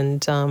messages,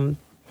 and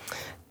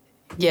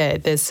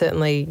there's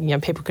certainly,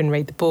 people can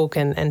read the book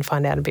and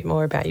find out a bit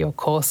more about your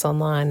course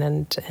online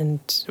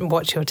and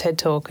watch your TED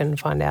Talk and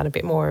find out a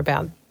bit more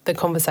about the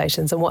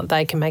conversations and what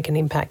they can make an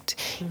impact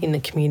in the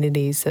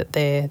communities that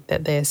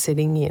they're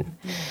sitting in.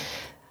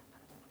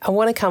 I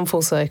want to come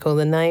full circle.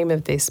 The name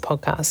of this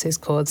podcast is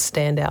called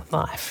Standout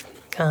Life.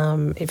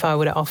 If I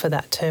were to offer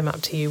that term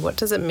up to you, what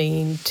does it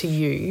mean to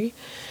you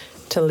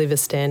to live a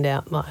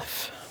standout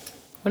life?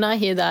 When I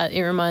hear that,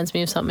 it reminds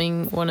me of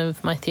something one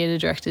of my theatre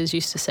directors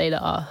used to say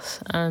to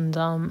us, and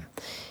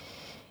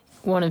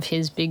one of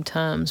his big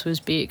terms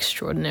was be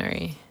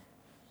extraordinary.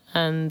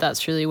 And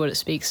that's really what it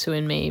speaks to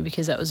in me,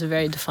 because that was a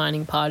very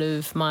defining part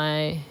of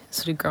my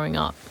sort of growing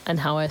up and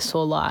how I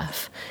saw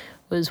life,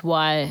 was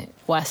why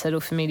settle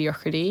for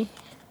mediocrity.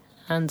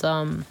 And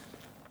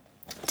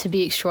to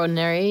be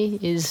extraordinary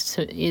is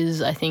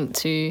I think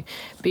to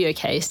be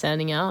okay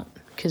standing out,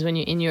 because when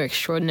you're in your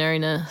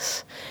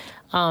extraordinariness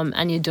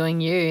and you're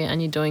doing you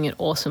and you're doing it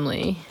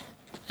awesomely,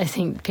 I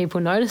think people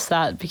notice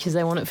that because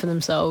they want it for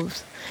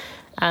themselves.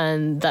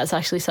 And that's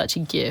actually such a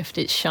gift.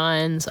 It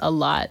shines a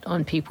light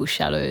on people's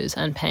shadows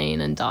and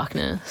pain and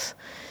darkness.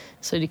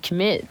 So to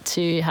commit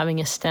to having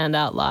a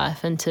standout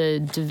life and to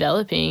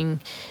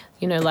developing,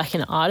 like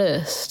an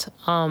artist,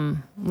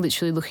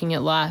 literally looking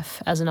at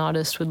life as an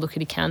artist would look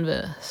at a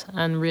canvas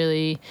and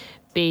really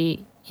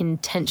be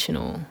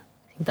intentional.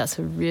 I think that's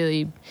a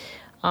really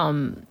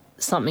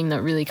something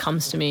that really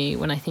comes to me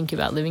when I think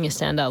about living a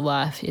standout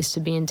life, is to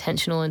be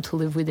intentional and to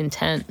live with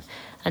intent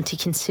and to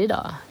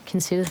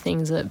consider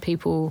things that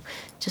people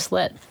just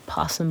let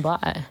pass them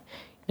by.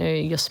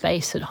 Your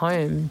space at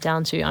home,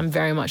 down to, I'm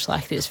very much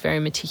like this, very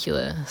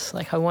meticulous.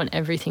 Like, I want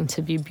everything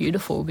to be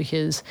beautiful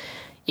because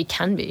it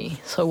can be.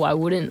 So why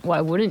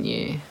wouldn't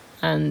you?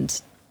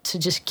 And to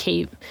just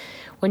keep,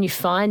 when you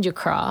find your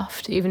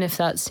craft, even if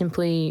that's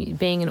simply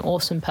being an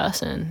awesome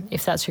person,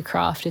 if that's your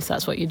craft, if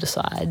that's what you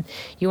decide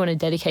you want to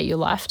dedicate your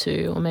life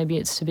to, or maybe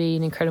it's to be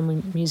an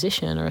incredible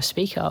musician or a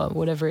speaker or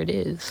whatever it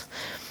is,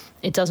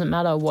 it doesn't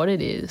matter what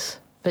it is.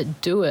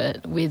 but do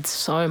it with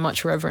so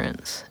much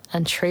reverence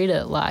and treat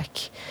it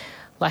like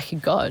a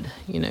god,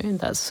 you know.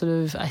 That's sort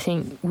of, I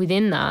think,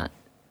 within that,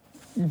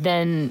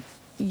 then,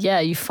 yeah,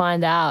 you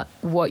find out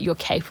what you're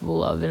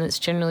capable of, and it's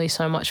generally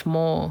so much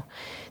more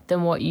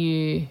than what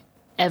you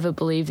ever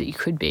believed that you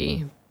could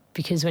be.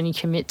 Because when you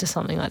commit to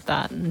something like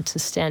that and to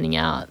standing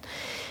out,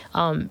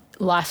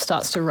 life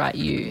starts to write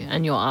you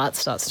and your art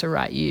starts to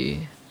write you.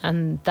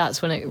 And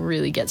that's when it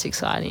really gets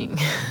exciting.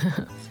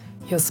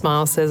 Your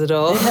smile says it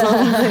all.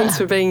 Thanks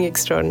for being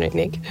extraordinary,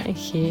 Nick.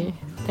 Thank you.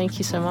 Thank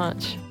you so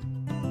much.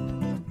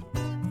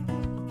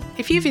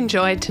 If you've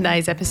enjoyed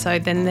today's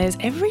episode, then there's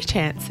every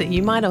chance that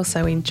you might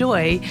also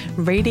enjoy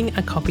reading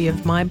a copy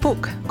of my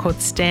book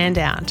called Stand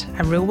Out,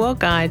 a real-world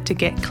guide to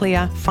get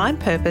clear, find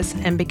purpose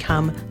and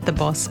become the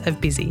boss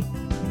of busy.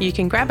 You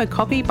can grab a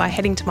copy by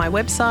heading to my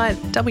website,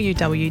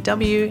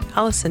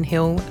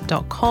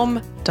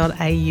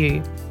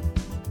 www.alisonhill.com.au.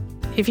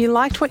 If you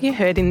liked what you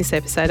heard in this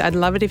episode, I'd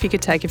love it if you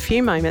could take a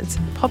few moments,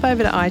 pop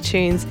over to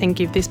iTunes and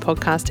give this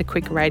podcast a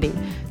quick rating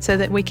so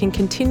that we can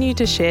continue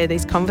to share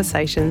these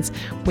conversations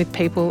with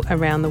people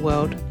around the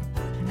world.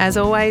 As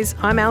always,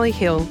 I'm Ali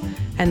Hill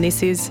and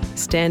this is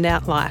Stand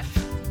Out Life.